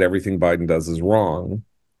line is that everything Biden does is wrong,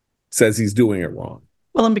 says he's doing it wrong.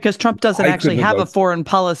 Well, and because Trump doesn't actually have a foreign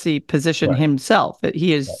policy position himself.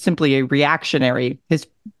 He is simply a reactionary. His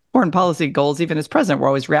foreign policy goals, even as president, were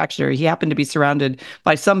always reactionary. He happened to be surrounded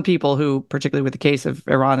by some people who, particularly with the case of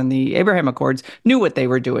Iran and the Abraham Accords, knew what they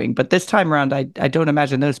were doing. But this time around, I don't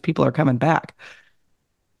imagine those people are coming back.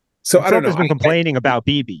 So Trump has been complaining about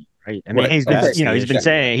Bibi, right? I mean, he's been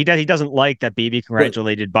saying he doesn't like that Bibi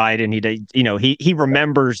congratulated Biden. He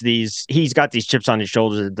remembers these. He's got these chips on his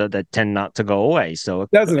shoulders that tend not to go away. So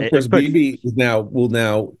it doesn't. Of course, Bibi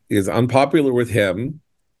is unpopular with him.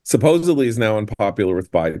 Supposedly is now unpopular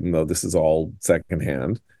with Biden, though this is all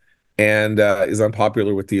secondhand. and is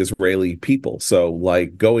unpopular with the Israeli people. So,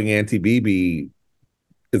 like, going anti-Bibi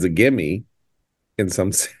is a gimme in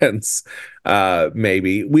some sense.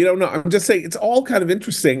 Maybe. We don't know. I'm just saying it's all kind of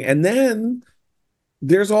interesting. And then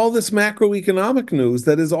there's all this macroeconomic news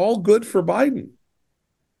that is all good for Biden.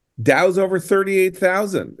 Dow's over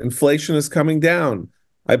 38,000. Inflation is coming down.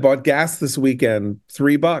 I bought gas this weekend,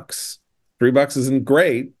 $3. $3 isn't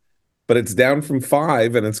great, but it's down from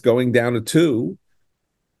 5 and it's going down to 2.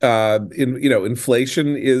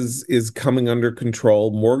 Inflation is coming under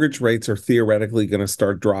control. Mortgage rates are theoretically going to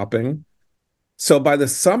start dropping. So by the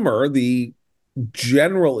summer, the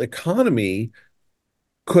general economy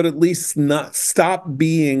could at least not stop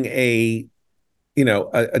being a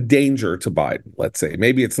danger to Biden, let's say.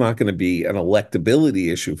 Maybe it's not going to be an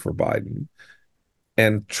electability issue for Biden.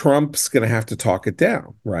 And Trump's going to have to talk it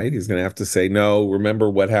down, right? He's going to have to say, no, remember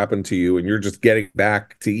what happened to you, and you're just getting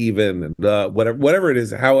back to even, and whatever it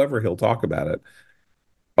is, however he'll talk about it.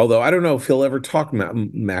 Although I don't know if he'll ever talk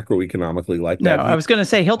macroeconomically like that. No, I was going to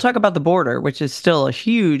say he'll talk about the border, which is still a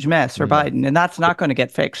huge mess for Biden, and that's not going to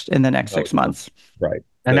get fixed in the next 6 months. Right.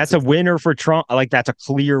 And that's a winner for Trump. Like, that's a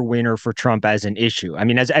clear winner for Trump as an issue. I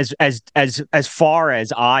mean, as far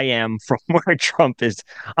as I am from where Trump is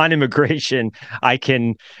on immigration, I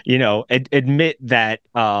can, admit that,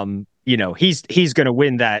 he's going to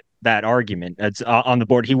win that argument. It's on the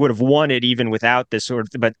board. He would have won it even without this sort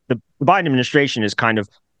of. But the Biden administration is kind of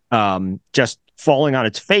just falling on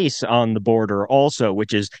its face on the border, also,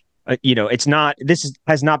 which is. Has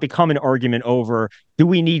not become an argument over, do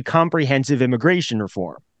we need comprehensive immigration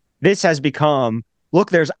reform? This has become,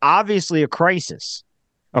 look, there's obviously a crisis.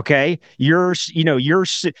 Okay. Your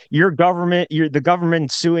government, the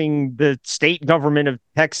government suing the state government of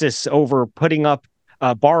Texas over putting up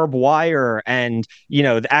barbed wire, and,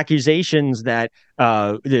 the accusations that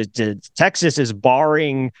Texas is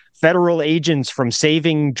barring federal agents from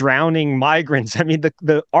saving drowning migrants. I mean,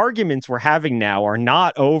 the arguments we're having now are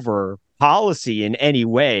not over policy in any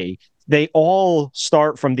way. They all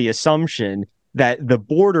start from the assumption that the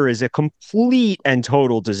border is a complete and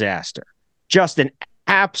total disaster, just an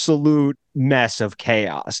absolute mess of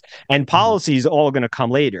chaos. And policy is all going to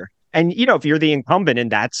come later. And, if you're the incumbent,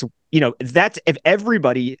 and that's if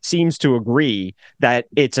everybody seems to agree that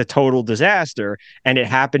it's a total disaster and it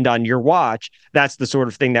happened on your watch, that's the sort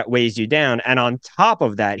of thing that weighs you down. And on top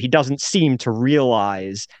of that, he doesn't seem to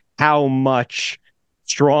realize how much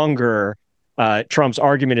stronger Trump's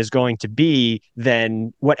argument is going to be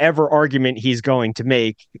than whatever argument he's going to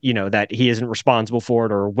make, that he isn't responsible for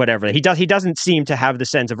it or whatever. He doesn't seem to have the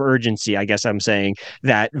sense of urgency, I guess I'm saying,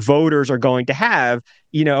 that voters are going to have,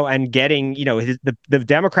 and getting, the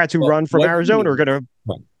Democrats who run from Arizona are going to.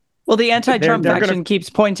 Well, the anti-Trump faction keeps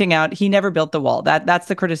pointing out he never built the wall. That's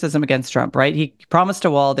the criticism against Trump, right? He promised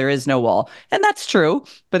a wall. There is no wall. And that's true,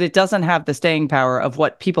 but it doesn't have the staying power of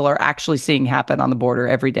what people are actually seeing happen on the border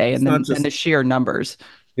every day, and the sheer numbers.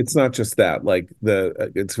 It's not just that. Like,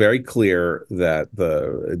 it's very clear that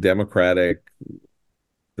the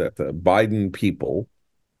Biden people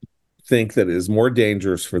think that it is more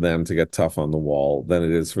dangerous for them to get tough on the wall than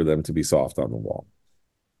it is for them to be soft on the wall.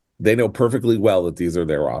 They know perfectly well that these are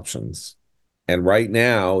their options. And right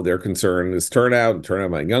now, their concern is turnout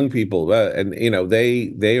among young people. And,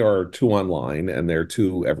 they are too online and they're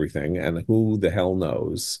too everything. And who the hell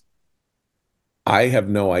knows? I have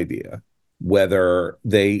no idea whether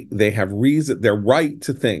they have reason. They're right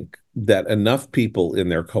to think that enough people in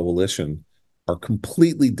their coalition are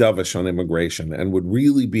completely dovish on immigration and would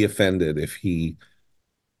really be offended if he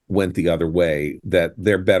went the other way, that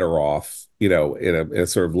they're better off, in a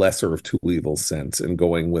sort of lesser of two evils sense, and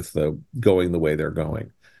going the way they're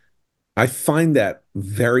going. I find that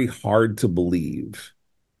very hard to believe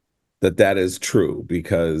that is true,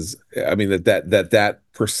 because I mean that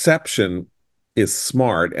perception is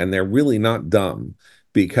smart, and they're really not dumb,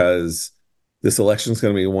 because this election is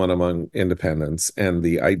going to be won among independents, and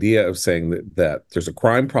the idea of saying that there's a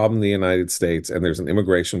crime problem in the United States and there's an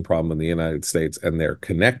immigration problem in the United States and they're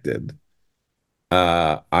connected,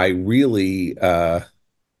 I really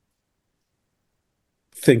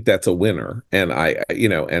think that's a winner. And I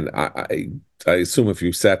assume if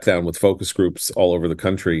you sat down with focus groups all over the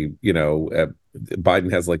country,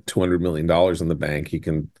 Biden has like $200 million in the bank. He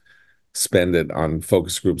can spend it on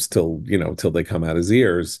focus groups till they come out his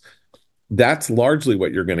ears. That's largely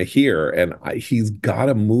what you're going to hear, and he's got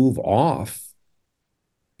to move off.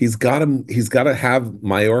 He's got to have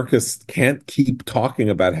Mayorkas can't keep talking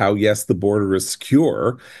about how, yes, the border is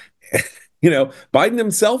secure. Biden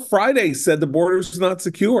himself Friday said the border is not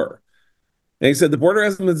secure. And he said the border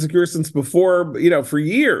hasn't been secure since before, for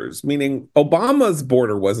years, meaning Obama's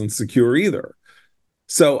border wasn't secure either.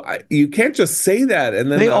 So you can't just say that.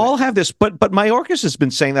 And then they all have this, but Mayorkas has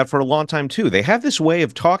been saying that for a long time too. They have this way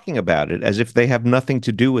of talking about it as if they have nothing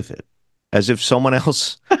to do with it, as if someone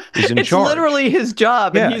else is in charge. It's literally his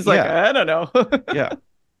job, and he's like, I don't know.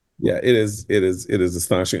 Yeah, it is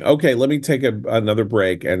astonishing. Okay, let me take another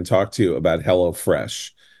break and talk to you about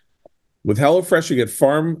HelloFresh. With HelloFresh, you get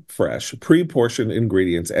farm fresh, pre-portioned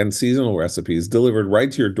ingredients and seasonal recipes delivered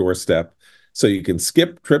right to your doorstep, so you can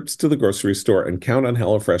skip trips to the grocery store and count on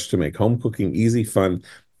HelloFresh to make home cooking easy, fun,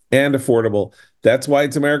 and affordable. That's why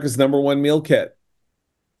it's America's #1 meal kit.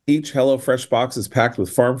 Each HelloFresh box is packed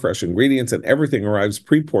with farm fresh ingredients, and everything arrives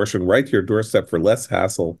pre-portioned right to your doorstep for less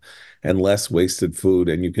hassle and less wasted food.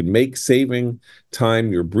 And you can make saving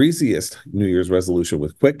time your breeziest New Year's resolution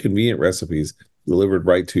with quick, convenient recipes delivered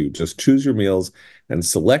right to you. Just choose your meals and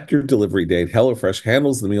select your delivery date. HelloFresh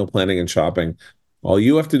handles the meal planning and shopping. All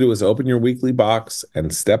you have to do is open your weekly box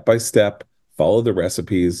and step by step follow the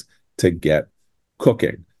recipes to get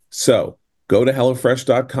cooking. So go to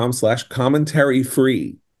HelloFresh.com/commentary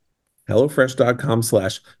free.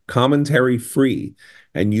 HelloFresh.com/commentary free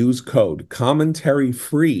and use code commentary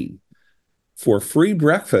free for free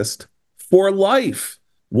breakfast for life.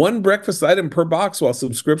 One breakfast item per box while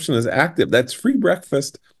subscription is active. That's free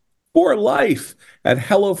breakfast for life at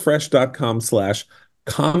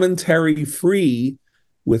HelloFresh.com/commentary free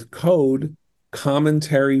with code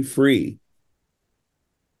commentary free.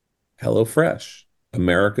 HelloFresh,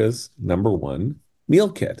 America's #1 meal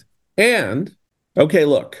kit. And, okay,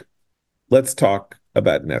 look, let's talk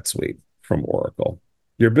about NetSuite from Oracle.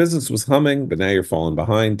 Your business was humming, but now you're falling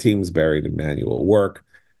behind. Teams buried in manual work.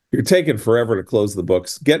 You're taking forever to close the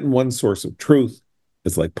books. Getting one source of truth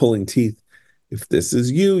is like pulling teeth. If this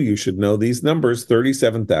is you, you should know these numbers: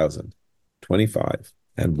 37,000, 25,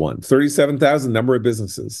 and 1. 37,000 number of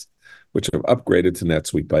businesses which have upgraded to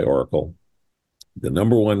NetSuite by Oracle, the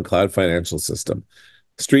 #1 cloud financial system,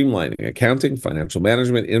 streamlining accounting, financial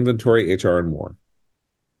management, inventory, HR, and more.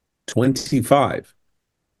 25.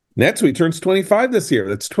 NetSuite turns 25 this year.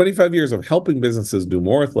 That's 25 years of helping businesses do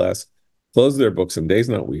more with less, close their books in days,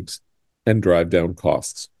 not weeks, and drive down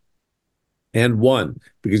costs. And 1,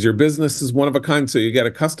 because your business is one of a kind, so you get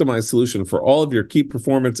a customized solution for all of your key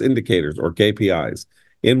performance indicators, or KPIs,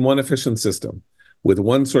 in one efficient system with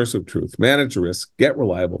one source of truth. Manage risk, get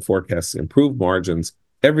reliable forecasts, improve margins,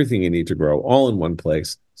 everything you need to grow, all in one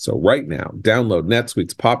place. So right now, download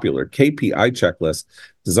NetSuite's popular KPI checklist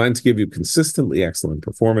designed to give you consistently excellent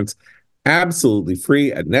performance, absolutely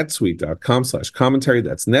free at netsuite.com/commentary.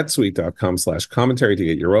 That's netsuite.com/commentary to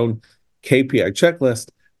get your own KPI checklist.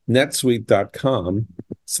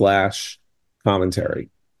 netsuite.com/commentary.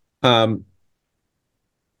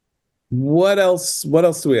 What else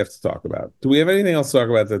do we have to talk about? Do we have anything else to talk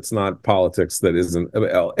about that's not politics, that isn't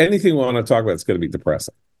anything we want to talk about? It's going to be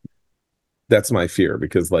depressing. That's my fear,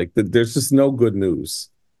 because there's just no good news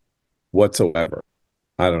whatsoever.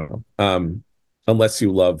 I don't know. Unless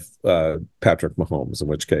you love Patrick Mahomes, in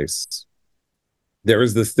which case there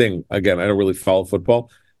is this thing. Again, I don't really follow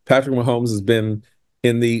football. Patrick Mahomes has been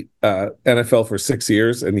in the NFL for 6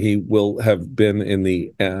 years, and he will have been in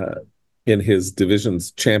his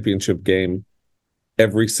division's championship game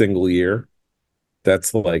every single year.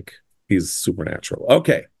 That's like, he's supernatural.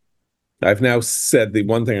 Okay. I've now said the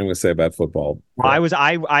one thing I'm going to say about football. Well,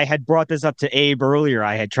 I had brought this up to Abe earlier.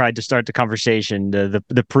 I had tried to start the conversation,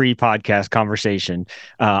 the pre-podcast conversation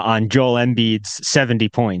on Joel Embiid's 70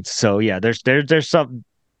 points. So yeah, there's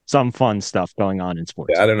some fun stuff going on in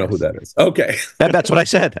sports. Yeah, I don't know who that is. Okay. That's what I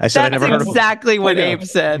said. I said That's I never heard of exactly what Abe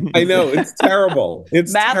said. I know, it's terrible.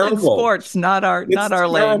 It's math terrible. and sports, not our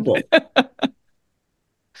lane.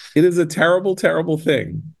 It is a terrible, terrible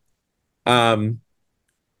thing. All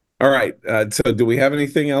right. So do we have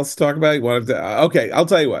anything else to talk about? Okay, I'll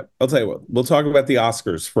tell you what. We'll talk about the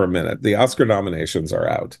Oscars for a minute. The Oscar nominations are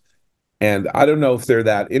out. And I don't know if they're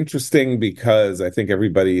that interesting, because I think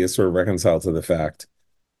everybody is sort of reconciled to the fact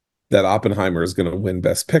that Oppenheimer is going to win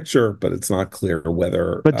Best Picture, but it's not clear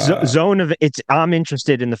whether. But I'm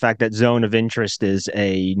interested in the fact that Zone of Interest is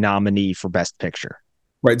a nominee for Best Picture.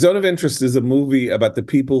 Right. Zone of Interest is a movie about the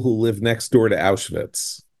people who live next door to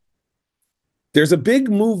Auschwitz. There's a big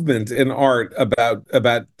movement in art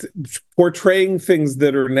about portraying things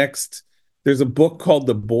that are next. There's a book called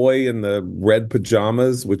The Boy in the Red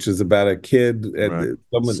Pajamas, which is about a kid. Right.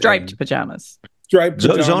 Striped pajamas.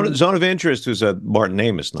 Zone of Interest was a Martin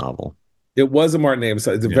Amis novel. It was a Martin Amis.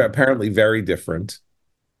 It's apparently very different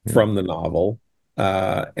from the novel.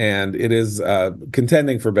 And it is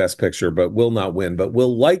contending for Best Picture, but will not win, but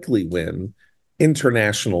will likely win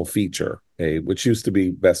international feature, which used to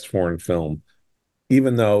be Best Foreign Film,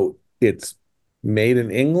 even though it's made in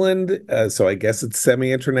England, so I guess it's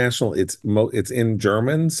semi-international. It's in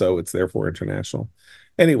German, so it's therefore international.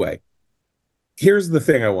 Anyway, here's the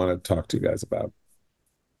thing I want to talk to you guys about.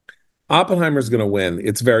 Oppenheimer's going to win.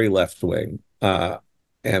 It's very left-wing,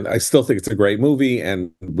 and I still think it's a great movie. And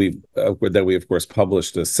we of course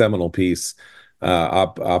published a seminal piece,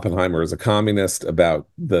 Oppenheimer is a communist, about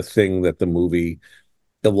the thing that the movie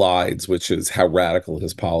elides, which is how radical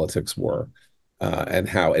his politics were. And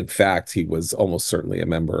how, in fact, he was almost certainly a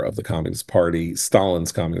member of the Communist Party,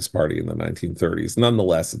 Stalin's Communist Party in the 1930s.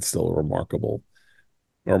 Nonetheless, it's still a remarkable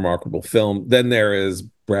film. Then there is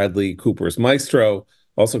Bradley Cooper's Maestro,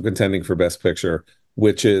 also contending for Best Picture,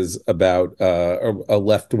 which is about a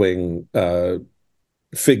left-wing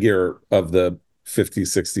figure of the 50s,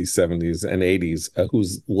 60s, 70s, and 80s,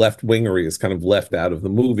 whose left-wingery is kind of left out of the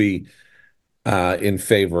movie in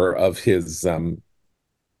favor of his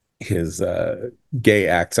gay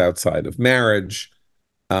acts outside of marriage.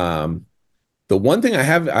 The one thing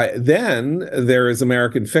then there is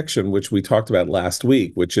American Fiction, which we talked about last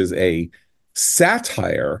week, which is a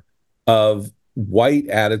satire of white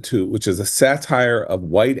attitudes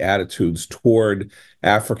toward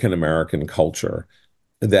African American culture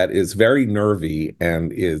that is very nervy,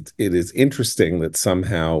 and it is interesting that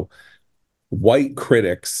somehow white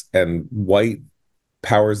critics and white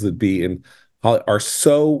powers that be are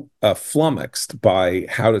so flummoxed by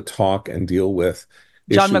how to talk and deal with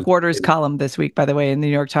John issues. McWhorter's column this week, by the way, in the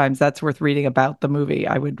New York Times, that's worth reading about the movie.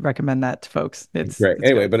 I would recommend that to folks. It's great.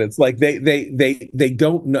 Anyway, good. but it's like they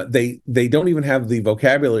don't know, they don't even have the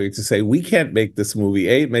vocabulary to say, we can't make this movie.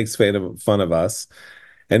 A, it makes fun of us,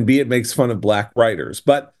 and B, it makes fun of black writers.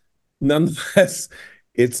 But nonetheless,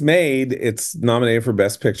 it's nominated for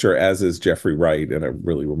Best Picture, as is Jeffrey Wright, in a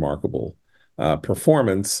really remarkable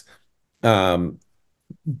performance. But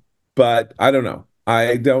I don't know.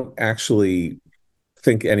 I don't actually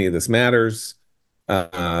think any of this matters.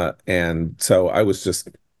 And so I was just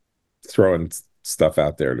throwing stuff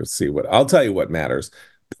out there to see I'll tell you what matters.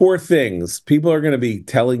 Poor Things. People are going to be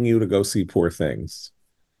telling you to go see Poor Things.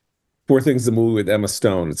 Poor Things, the movie with Emma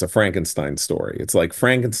Stone. It's a Frankenstein story. It's like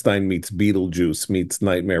Frankenstein meets Beetlejuice meets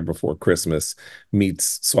Nightmare Before Christmas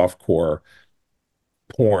meets softcore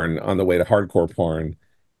porn on the way to hardcore porn.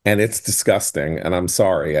 And it's disgusting. And I'm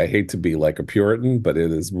sorry, I hate to be like a Puritan, but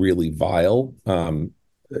it is really vile,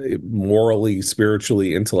 morally,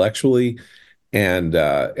 spiritually, intellectually. And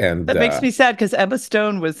that makes me sad, because Emma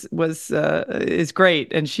Stone is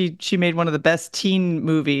great, and she made one of the best teen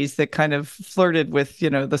movies that kind of flirted with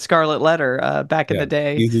the Scarlet Letter back in the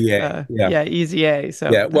day. Easy A. Easy A.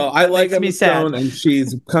 So well, I like Emma Stone, and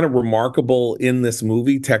she's kind of remarkable in this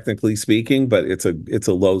movie, technically speaking. But it's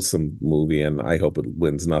a loathsome movie, and I hope it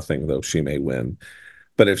wins nothing, though she may win.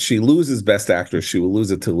 But if she loses Best Actress, she will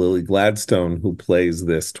lose it to Lily Gladstone, who plays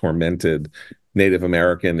this tormented Native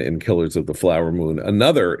American in Killers of the Flower Moon,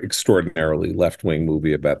 another extraordinarily left-wing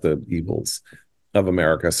movie about the evils of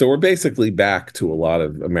America. So we're basically back to a lot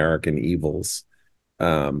of American evils,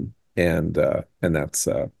 and that's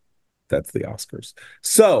the Oscars.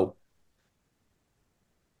 So,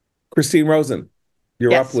 Christine Rosen,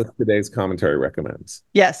 you're up with today's commentary recommends.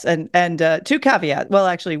 Yes, and two caveats. Well,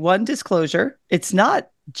 actually, one disclosure: it's not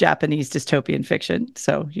Japanese dystopian fiction,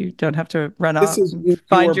 so you don't have to run off and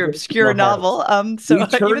find your obscure novel. So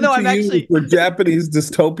even though I'm actually for Japanese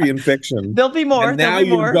dystopian fiction, there'll be more. And now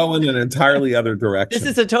you're going in an entirely other direction. This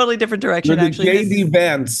is a totally different direction. You're the actually, J.D.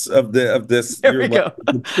 Vance of this. There we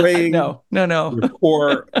go. No. Your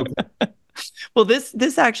core. Well,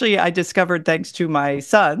 this actually I discovered thanks to my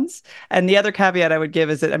sons. And the other caveat I would give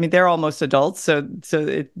is that, I mean, they're almost adults, so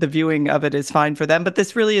the viewing of it is fine for them. But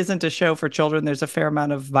this really isn't a show for children. There's a fair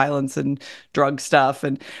amount of violence and drug stuff,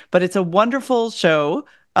 but it's a wonderful show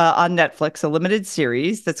on Netflix, a limited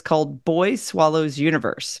series that's called Boy Swallows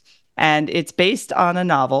Universe. And it's based on a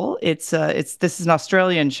novel. This is an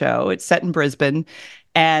Australian show. It's set in Brisbane.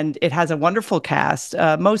 And it has a wonderful cast.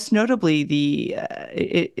 Most notably,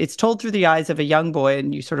 it's told through the eyes of a young boy,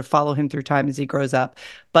 and you sort of follow him through time as he grows up.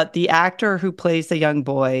 But the actor who plays the young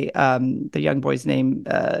boy's name,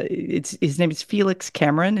 his name is Felix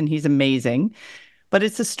Cameron, and he's amazing. But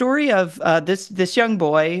it's a story of this young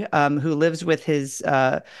boy who lives with his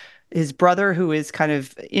brother, who is kind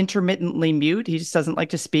of intermittently mute. He just doesn't like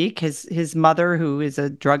to speak. His mother, who is a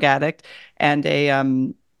drug addict, and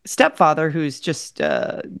a stepfather who's just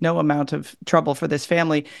no amount of trouble for this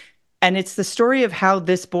family. And it's the story of how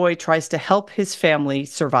this boy tries to help his family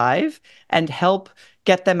survive and help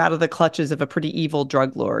get them out of the clutches of a pretty evil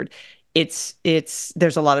drug lord.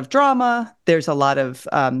 there's a lot of drama. There's a lot of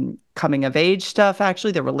coming of age stuff.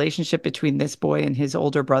 Actually, the relationship between this boy and his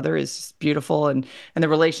older brother is beautiful, and the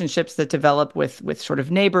relationships that develop with sort of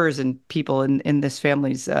neighbors and people in this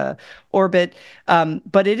family's orbit.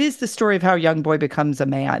 But it is the story of how a young boy becomes a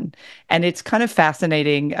man, and it's kind of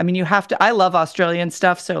fascinating. I mean, I love Australian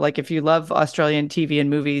stuff, so like if you love Australian TV and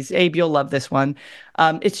movies, Abe, you'll love this one.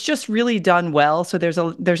 It's just really done well. So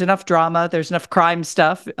there's enough drama, there's enough crime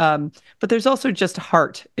stuff, but there's also just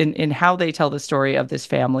heart in how they tell the story of this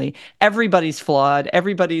family. Everybody's flawed.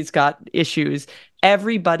 Everybody's got issues.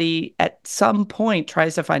 Everybody at some point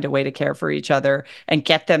tries to find a way to care for each other and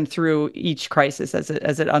get them through each crisis as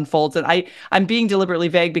it unfolds. And I'm being deliberately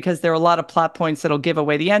vague because there are a lot of plot points that'll give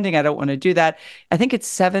away the ending. I don't want to do that. I think it's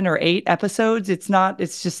 7 or 8 episodes. It's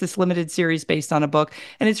just this limited series based on a book.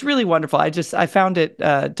 And it's really wonderful. I found it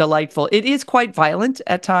delightful. It is quite violent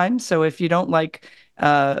at times. So if you don't like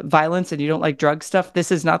violence and you don't like drug stuff,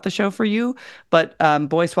 this is not the show for you. But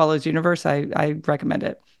Boy Swallows Universe, I recommend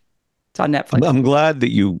it. It's on Netflix. I'm glad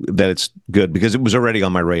that it's good because it was already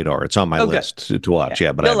on my radar. It's on my list to watch.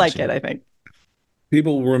 Yeah, but you'll like it, I think.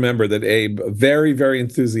 People remember that Abe, very, very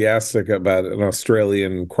enthusiastic about an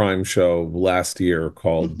Australian crime show last year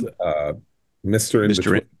called Mr. In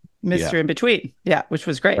Between. Mr. In Between, yeah, which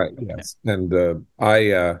was great. Right, yes. And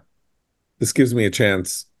this gives me a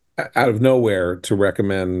chance out of nowhere to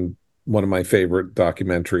recommend one of my favorite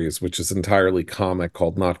documentaries, which is entirely comic,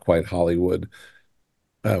 called Not Quite Hollywood,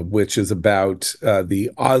 which is about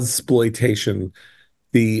the Ozploitation.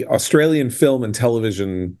 The Australian film and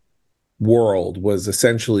television world was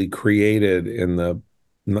essentially created in the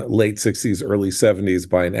late 60s, early 70s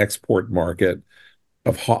by an export market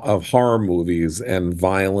of horror movies and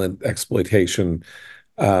violent exploitation.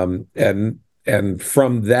 And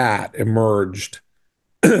from that emerged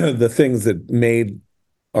the things that made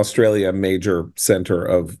Australia a major center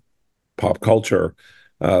of pop culture,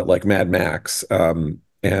 like Mad Max. And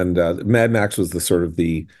Mad Max was the sort of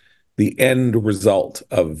the end result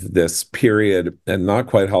of this period. And Not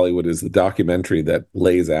Quite Hollywood is the documentary that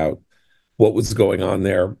lays out what was going on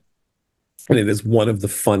there. And it is one of the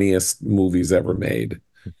funniest movies ever made.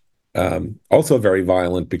 Also very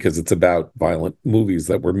violent because it's about violent movies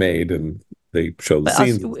that were made and they show the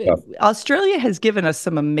scenes and stuff. Australia has given us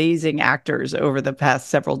some amazing actors over the past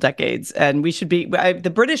several decades, and we should be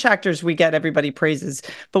the British actors we get everybody praises,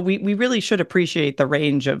 but we really should appreciate the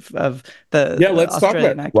range of the let's Australian talk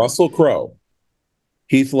about actors. Russell Crowe,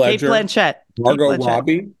 Heath Ledger, Kate Blanchett, Margot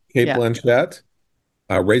Robbie, Kate Blanchett,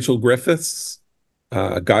 Rachel Griffiths,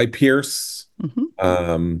 Guy Pearce.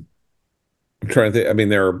 I'm trying to think. I mean,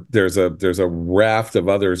 there's a raft of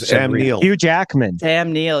others. Sam Neill, Hugh Jackman,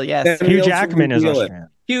 Sam Neill, yes. Hugh Jackman is Australian.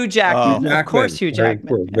 Hugh Jackman, of course, Hugh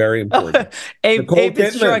Jackman. Very important. Abe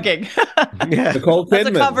is shrugging. Nicole Kidman. That's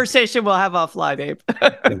a conversation we'll have offline, Abe.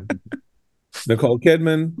 Nicole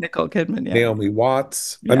Kidman, yeah. Naomi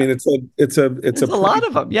Watts. Yeah. I mean, it's a lot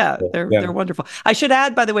of them. Yeah, they're wonderful. I should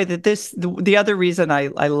add, by the way, that the other reason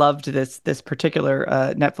I loved this particular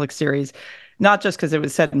Netflix series, not just because it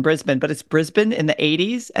was set in Brisbane, but it's Brisbane in the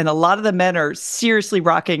 80s. And a lot of the men are seriously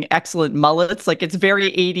rocking excellent mullets. Like it's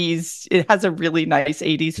very 80s. It has a really nice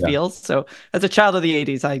 80s feel. So as a child of the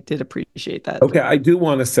 80s, I did appreciate that. Okay. I do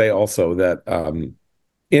want to say also that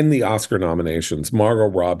in the Oscar nominations,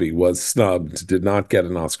 Margot Robbie was snubbed, did not get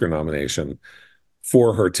an Oscar nomination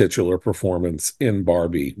for her titular performance in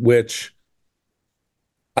Barbie, which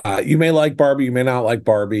you may like Barbie, you may not like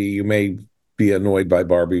Barbie, you may be annoyed by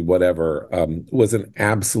Barbie, whatever, was an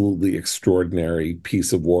absolutely extraordinary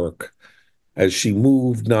piece of work as she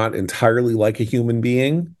moved not entirely like a human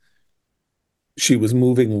being. She was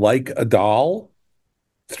moving like a doll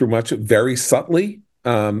through much very subtly.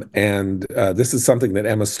 And this is something that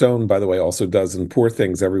Emma Stone, by the way, also does in Poor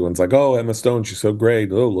Things. Everyone's like, oh, Emma Stone, she's so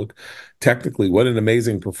great. Oh, look, technically, what an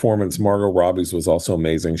amazing performance. Margot Robbie's was also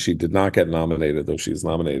amazing. She did not get nominated, though she's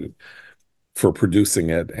nominated for producing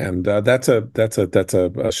it, and that's a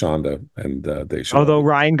Shonda, and they should. Although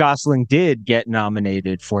Ryan Gosling did get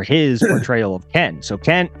nominated for his portrayal of Ken, so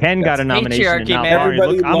Ken got a nomination. I'm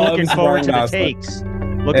looking forward to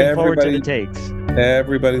the takes.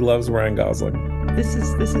 Everybody loves Ryan Gosling. This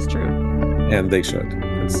is true, and they should.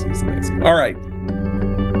 He's amazing. All right,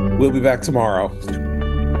 we'll be back tomorrow.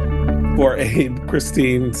 For Abe,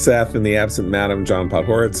 Christine, Seth, and the absent Madam John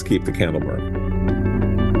Podhoretz, keep the candle burning.